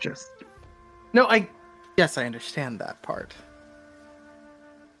purchased. No, yes, I understand that part.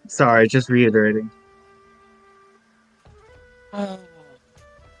 Sorry, just reiterating.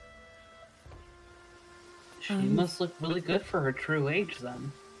 She must look really good for her true age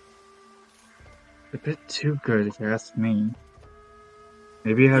then. A bit too good, if you ask me.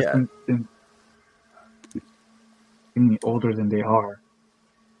 Maybe it has been me older than they are.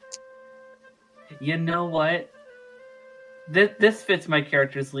 You know what? This fits my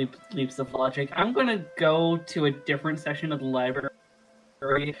character's leaps of logic. I'm gonna go to a different section of the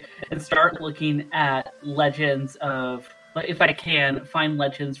library and start looking at legends of, if I can, find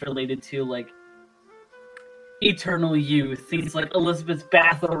legends related to like eternal youth, things like Elizabeth's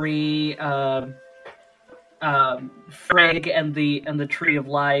Bathory, Frigg and the Tree of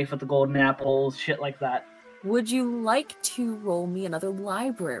Life with the golden apples, shit like that. Would you like to roll me another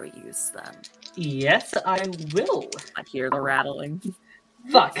library use then? Yes, I will. I hear the rattling.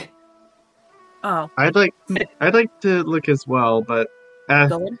 Fuck. Oh. I'd like to look as well, but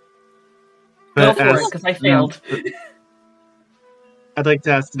Go in. Go for it, because I failed. I'd like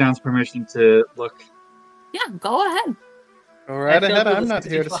to ask Danown's permission to look. Yeah, go ahead. Go right ahead. I'm not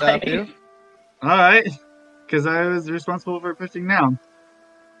here to stop you. All right, because I was responsible for pushing down.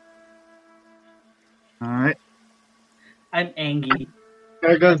 All right. I'm angry.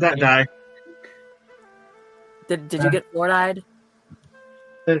 There goes that die. Did you get floor-eyed?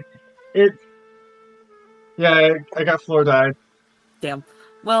 Yeah, I got floor-eyed. Damn.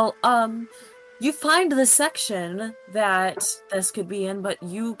 Well, you find the section that this could be in, but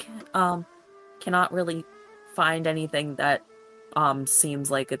you cannot really find anything that seems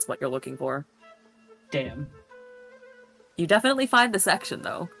like it's what you're looking for. Damn. You definitely find the section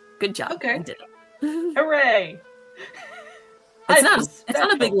though. Good job. Okay. You did it. Hooray! It's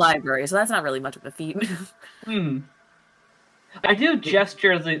not a big library, so that's not really much of a feat. I do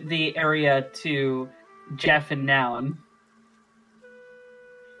gesture the area to Jeff and Noun.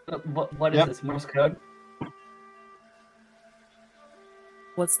 What is this, Morse code?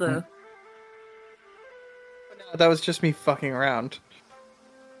 What's the... No, that was just me fucking around.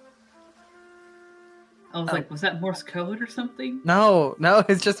 I was like, was that Morse code or something? No,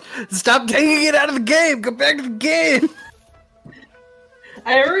 it's just stop taking it out of the game. Go back to the game.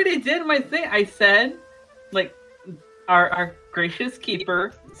 I already did my thing. I said, like, our gracious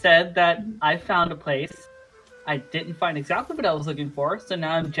keeper said that I found a place. I didn't find exactly what I was looking for, so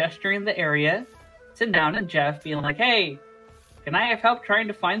now I'm gesturing the area to Noun and Jeff, being like, hey, can I have help trying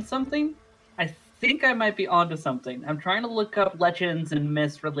to find something? I think I might be onto something. I'm trying to look up legends and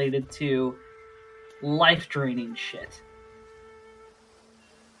myths related to life-draining shit.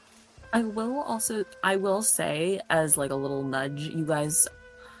 I will say, as like a little nudge, you guys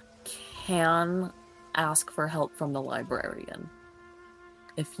can ask for help from the librarian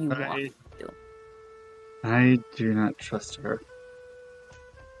if you want to. I do not trust her.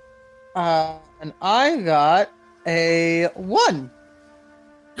 And I got a 1.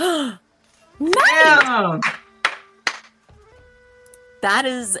 Nice! Yeah! That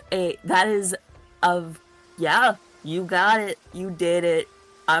is yeah, you got it. You did it.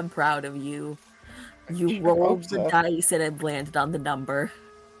 I'm proud of you. You I rolled hope the so. dice and it landed on the number.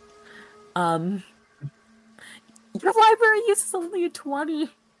 Your library uses only a 20.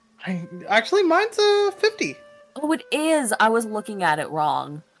 Actually, mine's a 50. Oh, it is. I was looking at it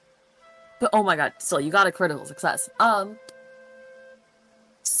wrong. But oh my god, still, you got a critical success.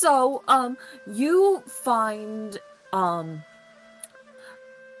 So, you find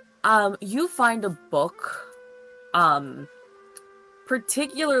a book.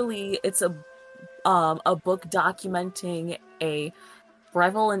 Particularly, it's a book documenting a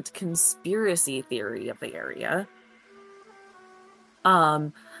prevalent conspiracy theory of the area.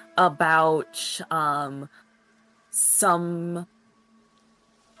 About some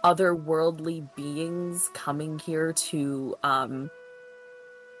otherworldly beings coming here to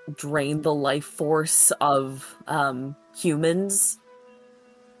drain the life force of humans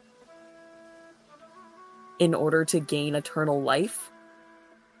in order to gain eternal life.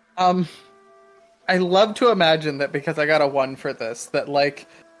 I love to imagine that because I got a 1 for this, that Lee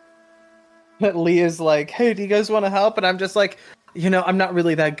is like, hey, do you guys want to help? And I'm just like, I'm not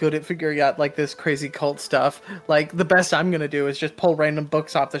really that good at figuring out like this crazy cult stuff. Like, the best I'm gonna do is just pull random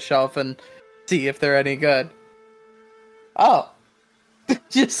books off the shelf and see if they're any good. Oh.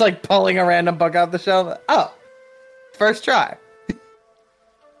 Just like pulling a random book off the shelf. Oh. First try.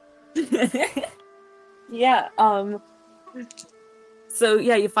 Yeah, so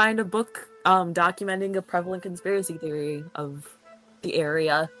yeah, you find a book documenting a prevalent conspiracy theory of the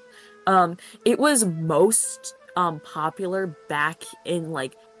area. It was most popular back in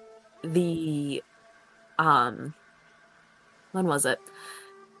like the when was it?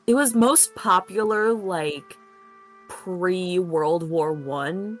 It was most popular like pre-World War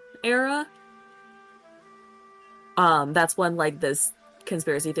I era. That's when like this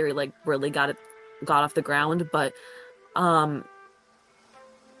conspiracy theory like really got off the ground, but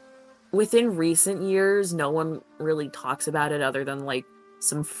within recent years, no one really talks about it other than like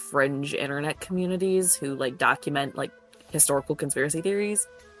some fringe internet communities who like document like historical conspiracy theories.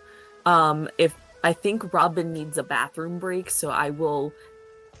 If I think Robin needs a bathroom break, so I will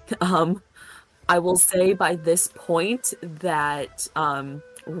say by this point that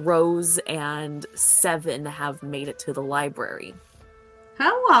Rose and Seven have made it to the library.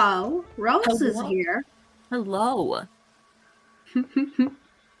 Hello, Rose is Hello. here. Hello.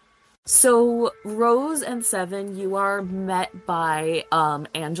 So, Rose and Seven, you are met by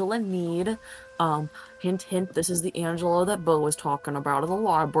Angela Mead. Hint, hint, this is the Angela that Bo was talking about in the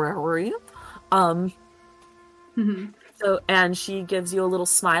library. So, and she gives you a little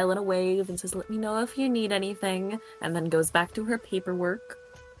smile and a wave and says, let me know if you need anything, and then goes back to her paperwork.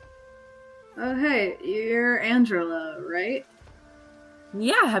 Oh, hey, you're Angela, right?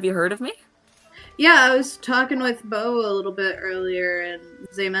 Yeah, have you heard of me? Yeah, I was talking with Bo a little bit earlier, and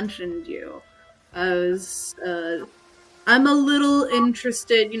they mentioned you. I'm a little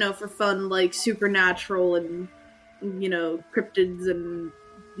interested, for fun, like supernatural and, cryptids and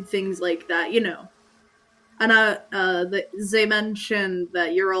things like that, And they mentioned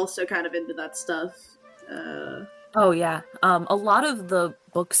that you're also kind of into that stuff. Oh yeah. A lot of the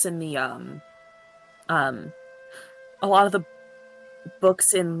books in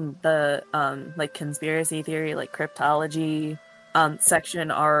the like conspiracy theory, like cryptology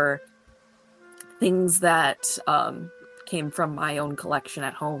section are things that came from my own collection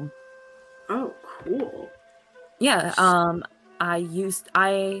at home. Oh, cool. Yeah,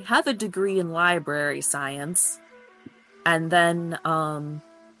 I have a degree in library science, and then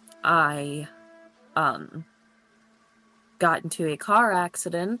I got into a car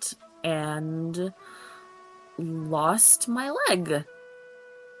accident and lost my leg.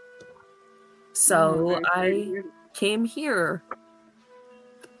 So I came here.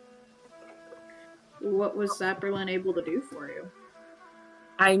 What was Zapperlin able to do for you?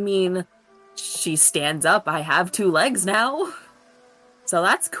 I mean, she stands up. I have 2 legs now. So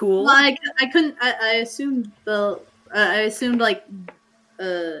that's cool. Well, I couldn't. I assumed like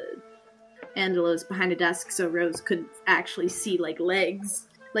Angela's behind a desk, so Rose couldn't actually see like legs.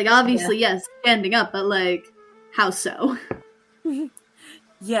 Like obviously, yes, standing up, but like how so?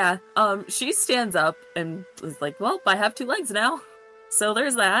 Yeah. She stands up and is like, "Well, I have 2 legs now." So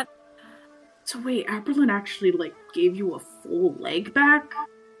there's that. So wait, Apperlin actually like gave you a full leg back?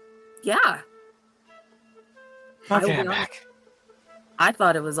 Yeah. Okay, I'm back. I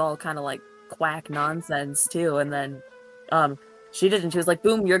thought it was all kind of like quack nonsense too, and then she didn't. She was like,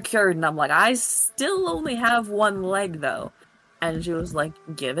 "Boom, you're cured," and I'm like, "I still only have 1 leg though," and she was like,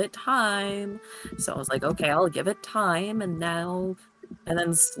 "Give it time." So I was like, "Okay, I'll give it time," and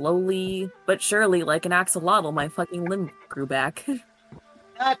then slowly but surely, like an axolotl, my fucking limb grew back.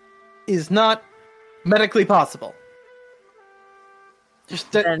 That is not medically possible.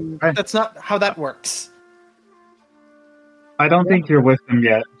 Just that's not how that works. I don't think you're with them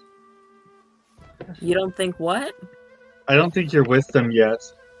yet. You don't think what? I don't think you're with them yet.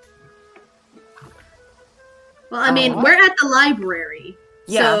 Well, I mean, we're at the library,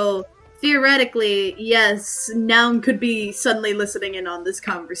 Yeah. so theoretically, yes, Noun could be suddenly listening in on this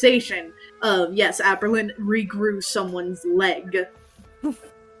conversation of, yes, Apperlin regrew someone's leg.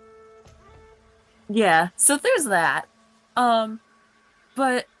 Yeah, so there's that.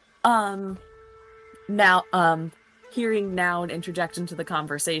 But now, hearing Noun interject into the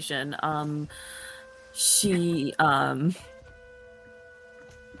conversation, she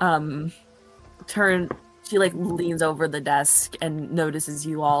she like leans over the desk and notices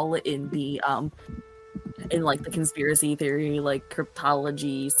you all in the in like the conspiracy theory, like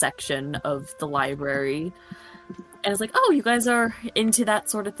cryptology section of the library. And it's like, "Oh, you guys are into that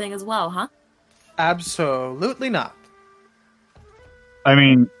sort of thing as well, huh?" Absolutely not. I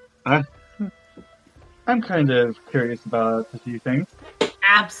mean, I'm kind of curious about a few things.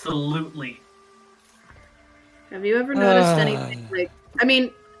 Absolutely. Have you ever noticed anything like, I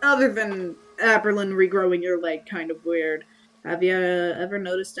mean, other than Apperlin regrowing your leg, kind of weird, have you ever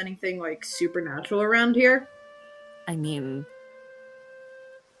noticed anything like supernatural around here? I mean,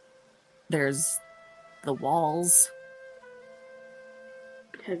 there's the walls.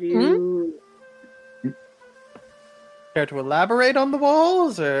 Have you... Care to elaborate on the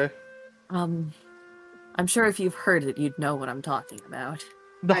walls, or I'm sure if you've heard it, you'd know what I'm talking about.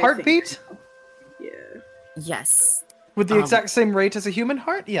 the I heartbeat Yeah. Yes. with the exact same rate as a human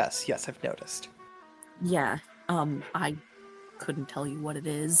heart? Yes, I've noticed. Yeah. I couldn't tell you what it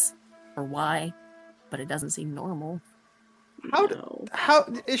is or why, but it doesn't seem normal. How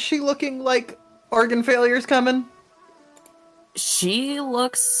is she looking like organ failure's coming? She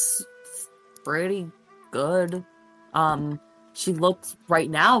looks pretty good. She looks right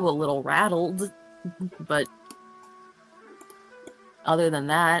now a little rattled, but other than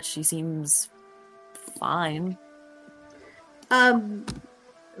that, she seems fine.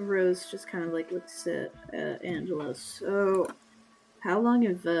 Rose just kind of like looks at Angela. So, how long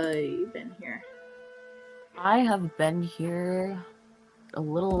have you been here? I have been here a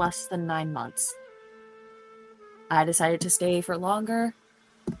little less than 9 months. I decided to stay for longer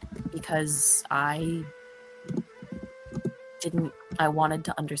because I wanted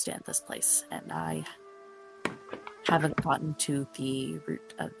to understand this place, and I haven't gotten to the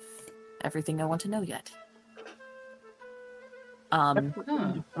root of everything I want to know yet.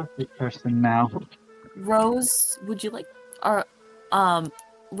 Perfect person now. Rose, would you like,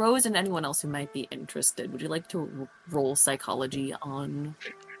 Rose and anyone else who might be interested, would you like to roll psychology on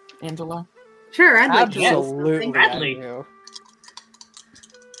Angela? Sure, I'd like to roll Absolutely. something. Bradley. I do.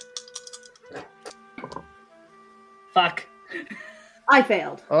 Fuck. I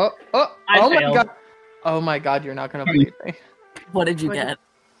failed. Oh I my failed. god. Oh my god, you're not gonna believe me. What did you get?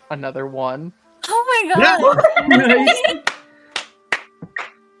 Another 1. Oh my god!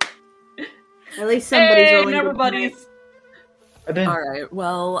 At least somebody's Hey, rolling. never good buddies. tonight. I didn't. Alright,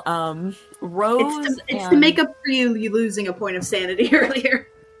 well, Rose It's to make up for you losing a point of sanity earlier.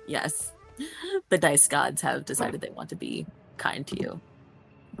 Yes. The dice gods have decided they want to be kind to you.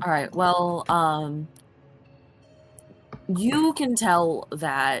 Alright, well, you can tell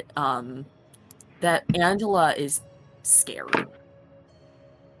that, that Angela is scared.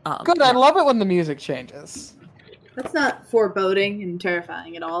 Good, I love it when the music changes. That's not foreboding and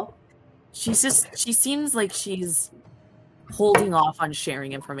terrifying at all. She seems like she's holding off on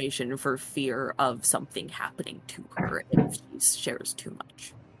sharing information for fear of something happening to her if she shares too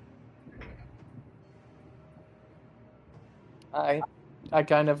much. I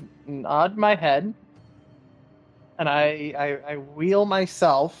kind of nod my head, and I wheel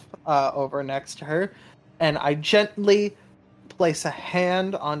myself over next to her, and I gently place a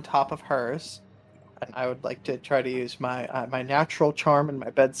hand on top of hers, and I would like to try to use my my natural charm and my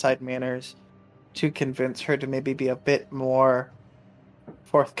bedside manners to convince her to maybe be a bit more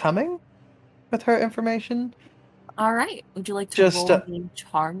forthcoming with her information. All right. Would you like to Just, roll the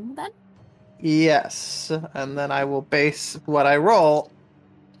charm then? Yes, and then I will base what I roll.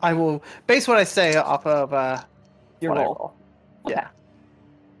 I will base what I say off of Your what I roll. roll. Yeah.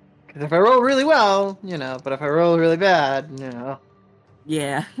 Because if I roll really well, but if I roll really bad,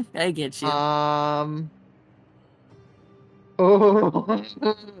 Yeah, I get you. Oh.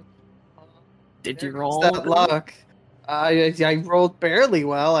 Did you There goes roll? that luck? I rolled barely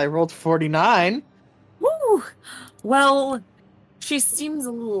well. I rolled 49. Woo! Well, she seems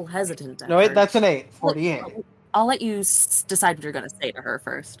a little hesitant. At No, wait, first. that's an 8. 48. I'll let you decide what you're going to say to her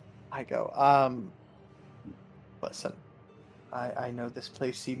first. I go, listen, I know this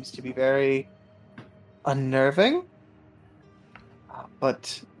place seems to be very unnerving,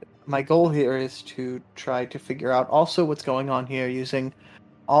 but my goal here is to try to figure out also what's going on here using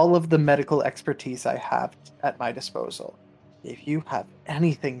all of the medical expertise I have at my disposal. If you have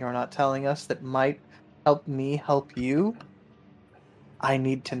anything you're not telling us that might help me help you, I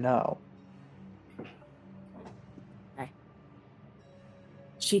need to know. Okay.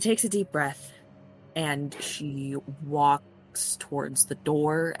 She takes a deep breath and she walks towards the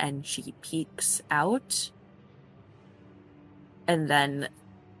door and she peeks out. And then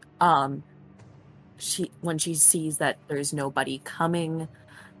when she sees that there's nobody coming,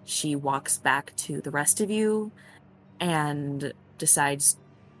 she walks back to the rest of you and decides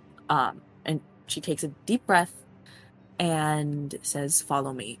and she takes a deep breath and says,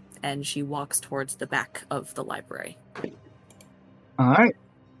 "Follow me." And she walks towards the back of the library. Alright.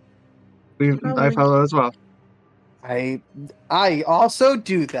 I follow as well. I also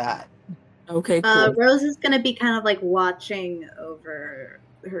do that. Okay, cool. Rose is gonna be kind of like watching over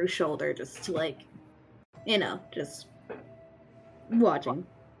her shoulder, just to like, just watching.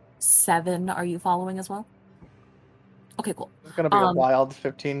 7, are you following as well? Okay, cool. It's gonna be a wild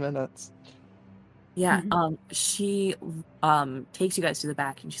 15 minutes. Yeah, she takes you guys to the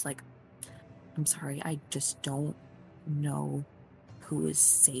back and she's like, "I'm sorry, I just don't know who is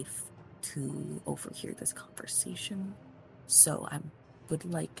safe to overhear this conversation. So I would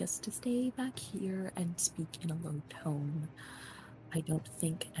like us to stay back here and speak in a low tone. I don't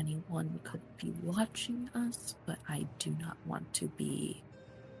think anyone could be watching us, but I do not want to be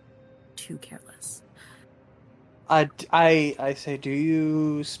too careless." I say, do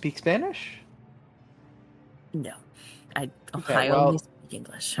you speak Spanish? No, I Okay, only speak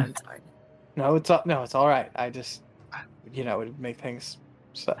English. I'm sorry. No, it's all right. I just, it would make things.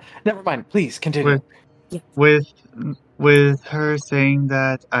 So, never mind. Please continue. With her saying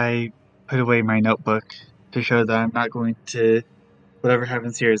that, I put away my notebook to show that I'm not going to. Whatever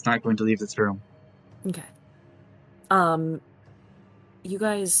happens here is not going to leave this room. Okay. You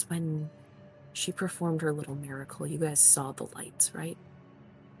guys, when she performed her little miracle, you guys saw the lights, right?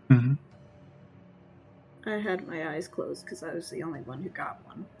 Mm-hmm. I had my eyes closed because I was the only one who got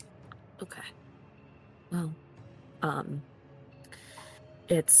one. Okay. Well,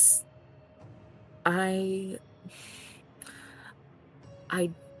 it's... I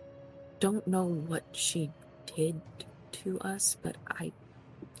don't know what she did to us, but I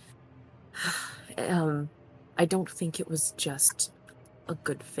don't think it was just a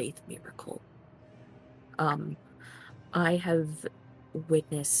good faith miracle. I have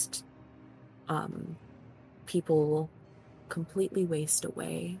witnessed people completely waste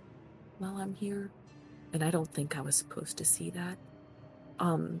away while I'm here, and I don't think I was supposed to see that.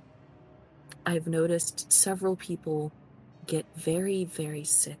 I've noticed several people get very, very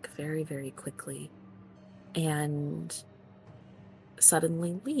sick very, very quickly and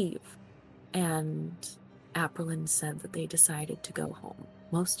suddenly leave. And Aprilyn said that they decided to go home.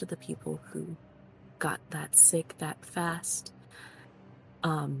 Most of the people who got that sick that fast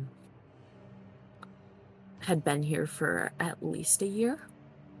had been here for at least a year.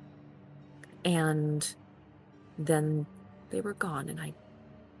 And then they were gone, and I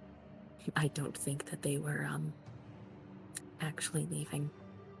don't think that they were actually leaving.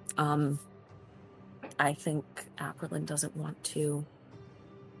 I think Aprilyn doesn't want to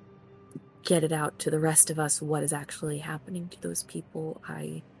get it out to the rest of us what is actually happening to those people.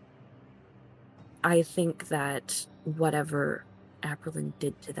 I think that whatever Aprilyn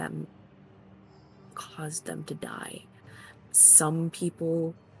did to them caused them to die. Some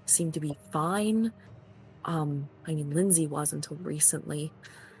people seem to be fine. I mean, Lindsay was until recently.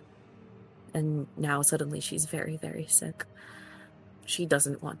 And now suddenly she's very, very sick. She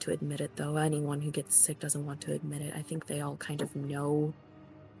doesn't want to admit it, though. Anyone who gets sick doesn't want to admit it. I think they all kind of know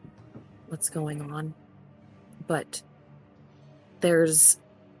what's going on. But there's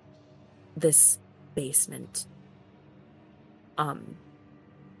this basement. I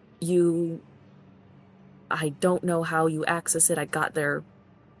don't know how you access it. I got there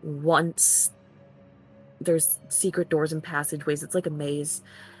once. There's secret doors and passageways. It's like a maze.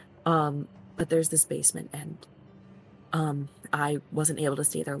 But there's this basement, and I wasn't able to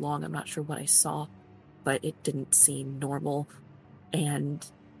stay there long. I'm not sure what I saw, but it didn't seem normal, and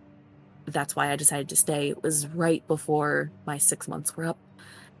that's why I decided to stay. It was right before my 6 months were up,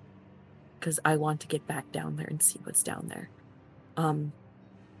 because I want to get back down there and see what's down there.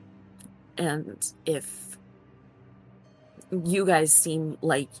 And if you guys seem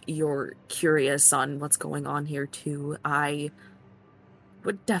like you're curious on what's going on here too, I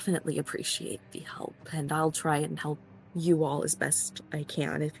would definitely appreciate the help, and I'll try and help you all as best I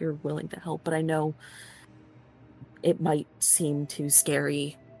can if you're willing to help, but I know it might seem too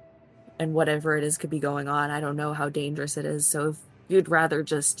scary, and whatever it is could be going on. I don't know how dangerous it is, so if you'd rather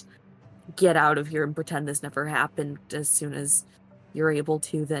just get out of here and pretend this never happened as soon as you're able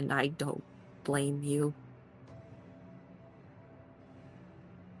to, then I don't blame you.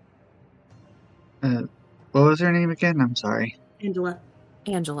 What was her name again? I'm sorry. Angela.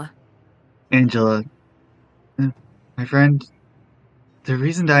 Angela. Angela. My friend, the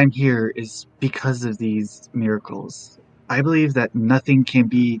reason that I'm here is because of these miracles. I believe that nothing can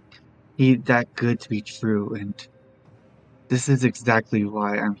be that good to be true, and this is exactly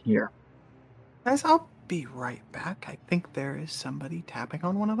why I'm here. Guys, I'll be right back. I think there is somebody tapping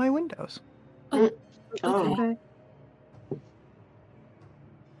on one of my windows. Oh. Okay.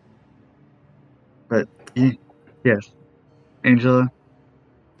 But, yes, Angela,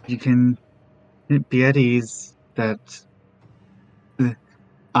 you can be at ease that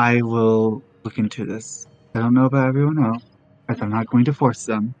I will look into this. I don't know about everyone else, as I'm not going to force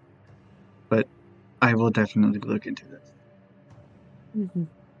them, but I will definitely look into this. Mm-hmm.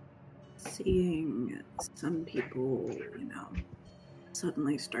 Seeing some people,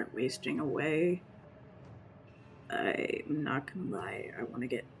 suddenly start wasting away, I'm not gonna lie, I want to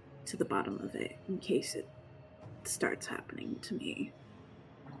get to the bottom of it in case it starts happening to me.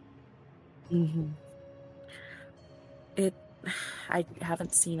 Mm-hmm. I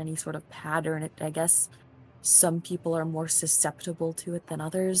haven't seen any sort of pattern. I guess some people are more susceptible to it than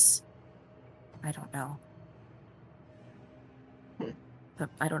others. I don't know. But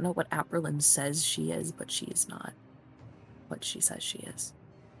I don't know what Aprilyn says she is, but she is not what she says she is.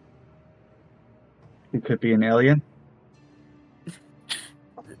 It could be an alien.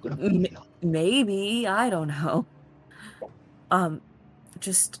 Maybe, I don't know.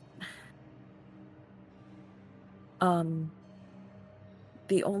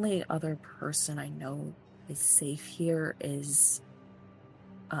 The only other person I know is safe here is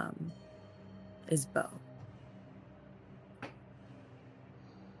Bo.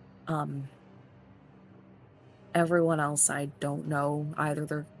 Everyone else I don't know. Either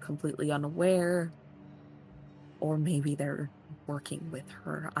they're completely unaware, or maybe they're working with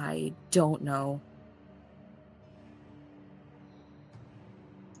her. I don't know.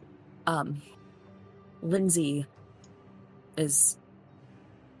 Lindsay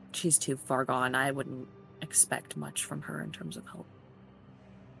she's too far gone. I wouldn't expect much from her in terms of help.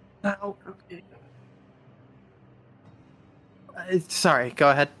 Now, Okay. sorry, go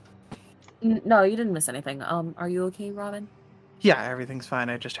ahead. No, you didn't miss anything. Are you okay, Robin? Yeah, everything's fine.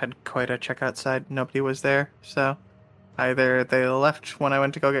 I just had Koida check outside. Nobody was there, so either they left when I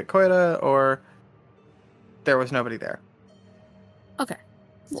went to go get Koida, or there was nobody there. Okay.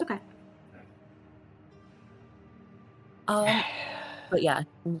 It's okay. But yeah,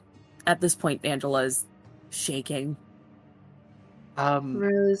 at this point, Angela is shaking.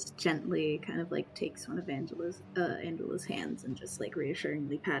 Rose gently kind of takes one of Angela's hands and just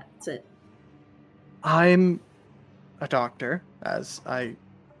reassuringly pats it. I'm a doctor, as I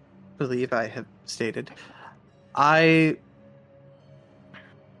believe I have stated. I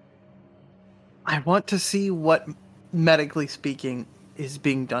want to see what, medically speaking, is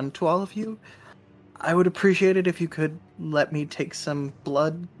being done to all of you. I would appreciate it if you could let me take some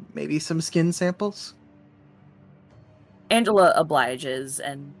blood, maybe some skin samples. Angela obliges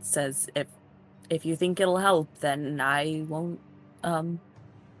and says, if you think it'll help, then I won't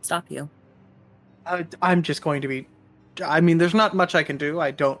stop you. I'm just going to be. I mean, there's not much I can do.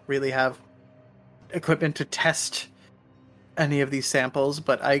 I don't really have equipment to test any of these samples,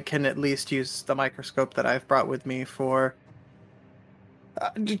 but I can at least use the microscope that I've brought with me for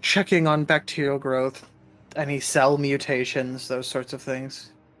checking on bacterial growth, any cell mutations, those sorts of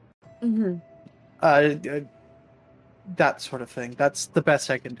things. Mm-hmm. That sort of thing. That's the best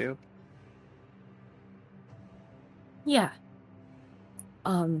I can do. Yeah.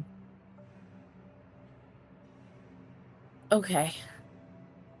 Okay.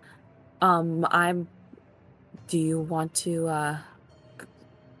 Do you want to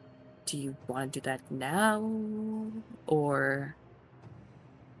do that now? Or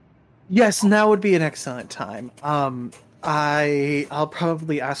Yes, now would be an excellent time. I'll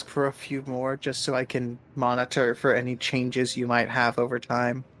probably ask for a few more just so I can monitor for any changes you might have over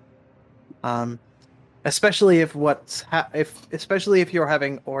time. Especially if especially if you're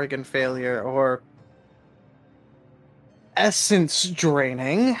having organ failure or essence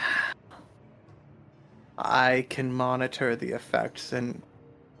draining, I can monitor the effects and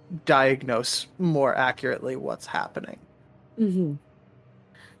diagnose more accurately what's happening. Mm-hmm.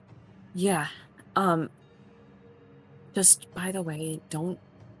 Yeah. Just by the way,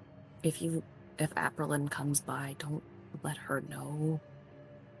 if Aprilyn comes by, don't let her know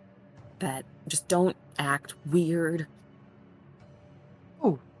that. Just don't act weird.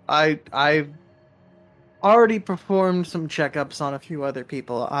 Oh, I've already performed some checkups on a few other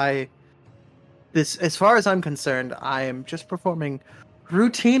people. As far as I'm concerned, I am just performing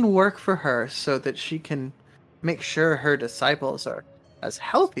routine work for her so that she can make sure her disciples are as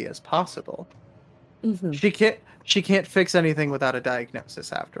healthy as possible. Mm-hmm. She can't fix anything without a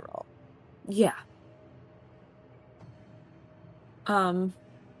diagnosis, after all. Yeah.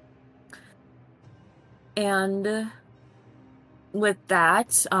 And with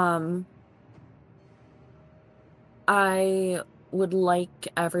that, I would like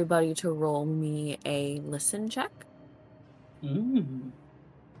everybody to roll me a listen check. Mm.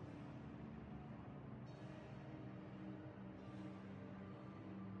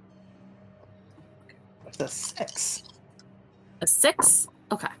 It's a 6. A 6?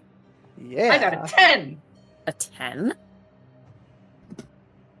 Okay. Yeah. I got a 10. A 10?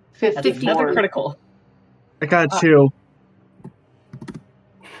 That's 54. another critical. I got 2.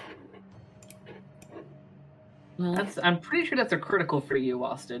 I'm pretty sure that's a critical for you,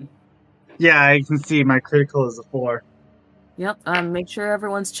 Austin. Yeah, I can see my critical is a 4. Yep. Make sure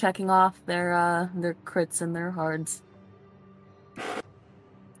everyone's checking off their crits and their hards.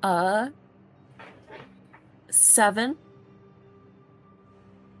 7.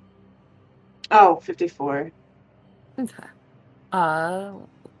 Oh, 54. Okay.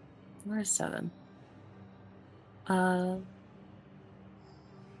 Where's 7?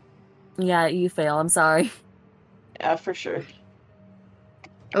 Yeah, you fail. I'm sorry. Yeah, for sure.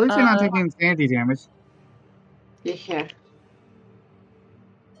 At least you're not taking insanity damage. Yeah.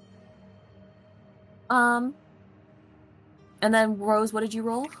 And then Rose, what did you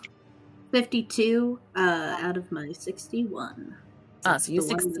roll? 52 out of my 61. So you the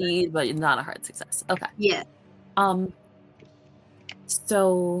one that succeed, but not a hard success. Okay. Yeah.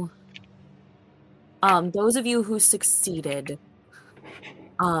 So, those of you who succeeded,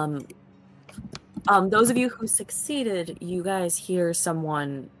 you guys hear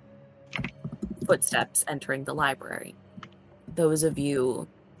someone footsteps entering the library. Those of you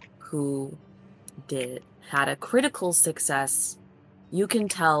who had a critical success, you can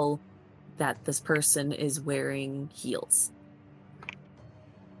tell that this person is wearing heels.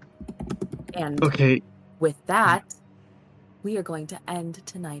 And Okay. with that, we are going to end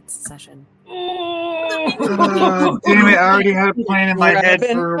tonight's session. Damn it, I already had a plan in my head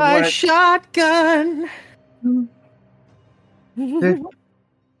for my what... shotgun. Damn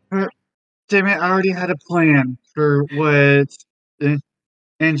it, I already had a plan for what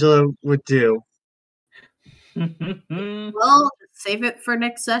Angela would do. Well, save it for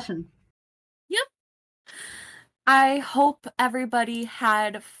next session. Yep. I hope everybody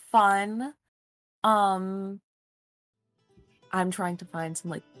had fun. I'm trying to find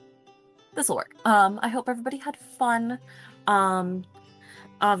some, this'll work. I hope everybody had fun.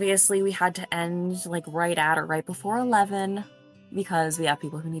 Obviously we had to end, right at or right before 11, because we have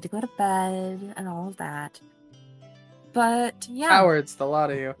people who need to go to bed and all of that. But, yeah. Cowards, the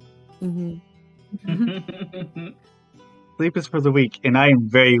lot of you. Mm-hmm. Sleep is for the weak, and I am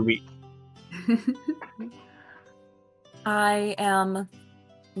very weak. I am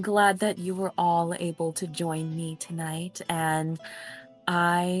glad that you were all able to join me tonight, and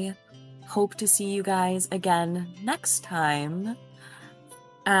I hope to see you guys again next time.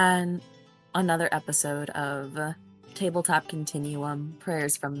 And another episode of Tabletop Continuum,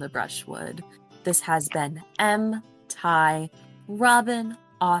 Prayers from the Brushwood. This has been M, Ty, Robin,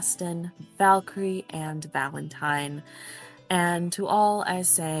 Austin, Valkyrie, and Valentine. And to all I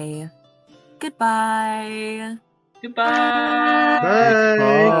say, goodbye. Goodbye. Bye.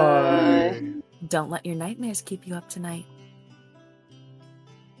 Bye. Don't let your nightmares keep you up tonight.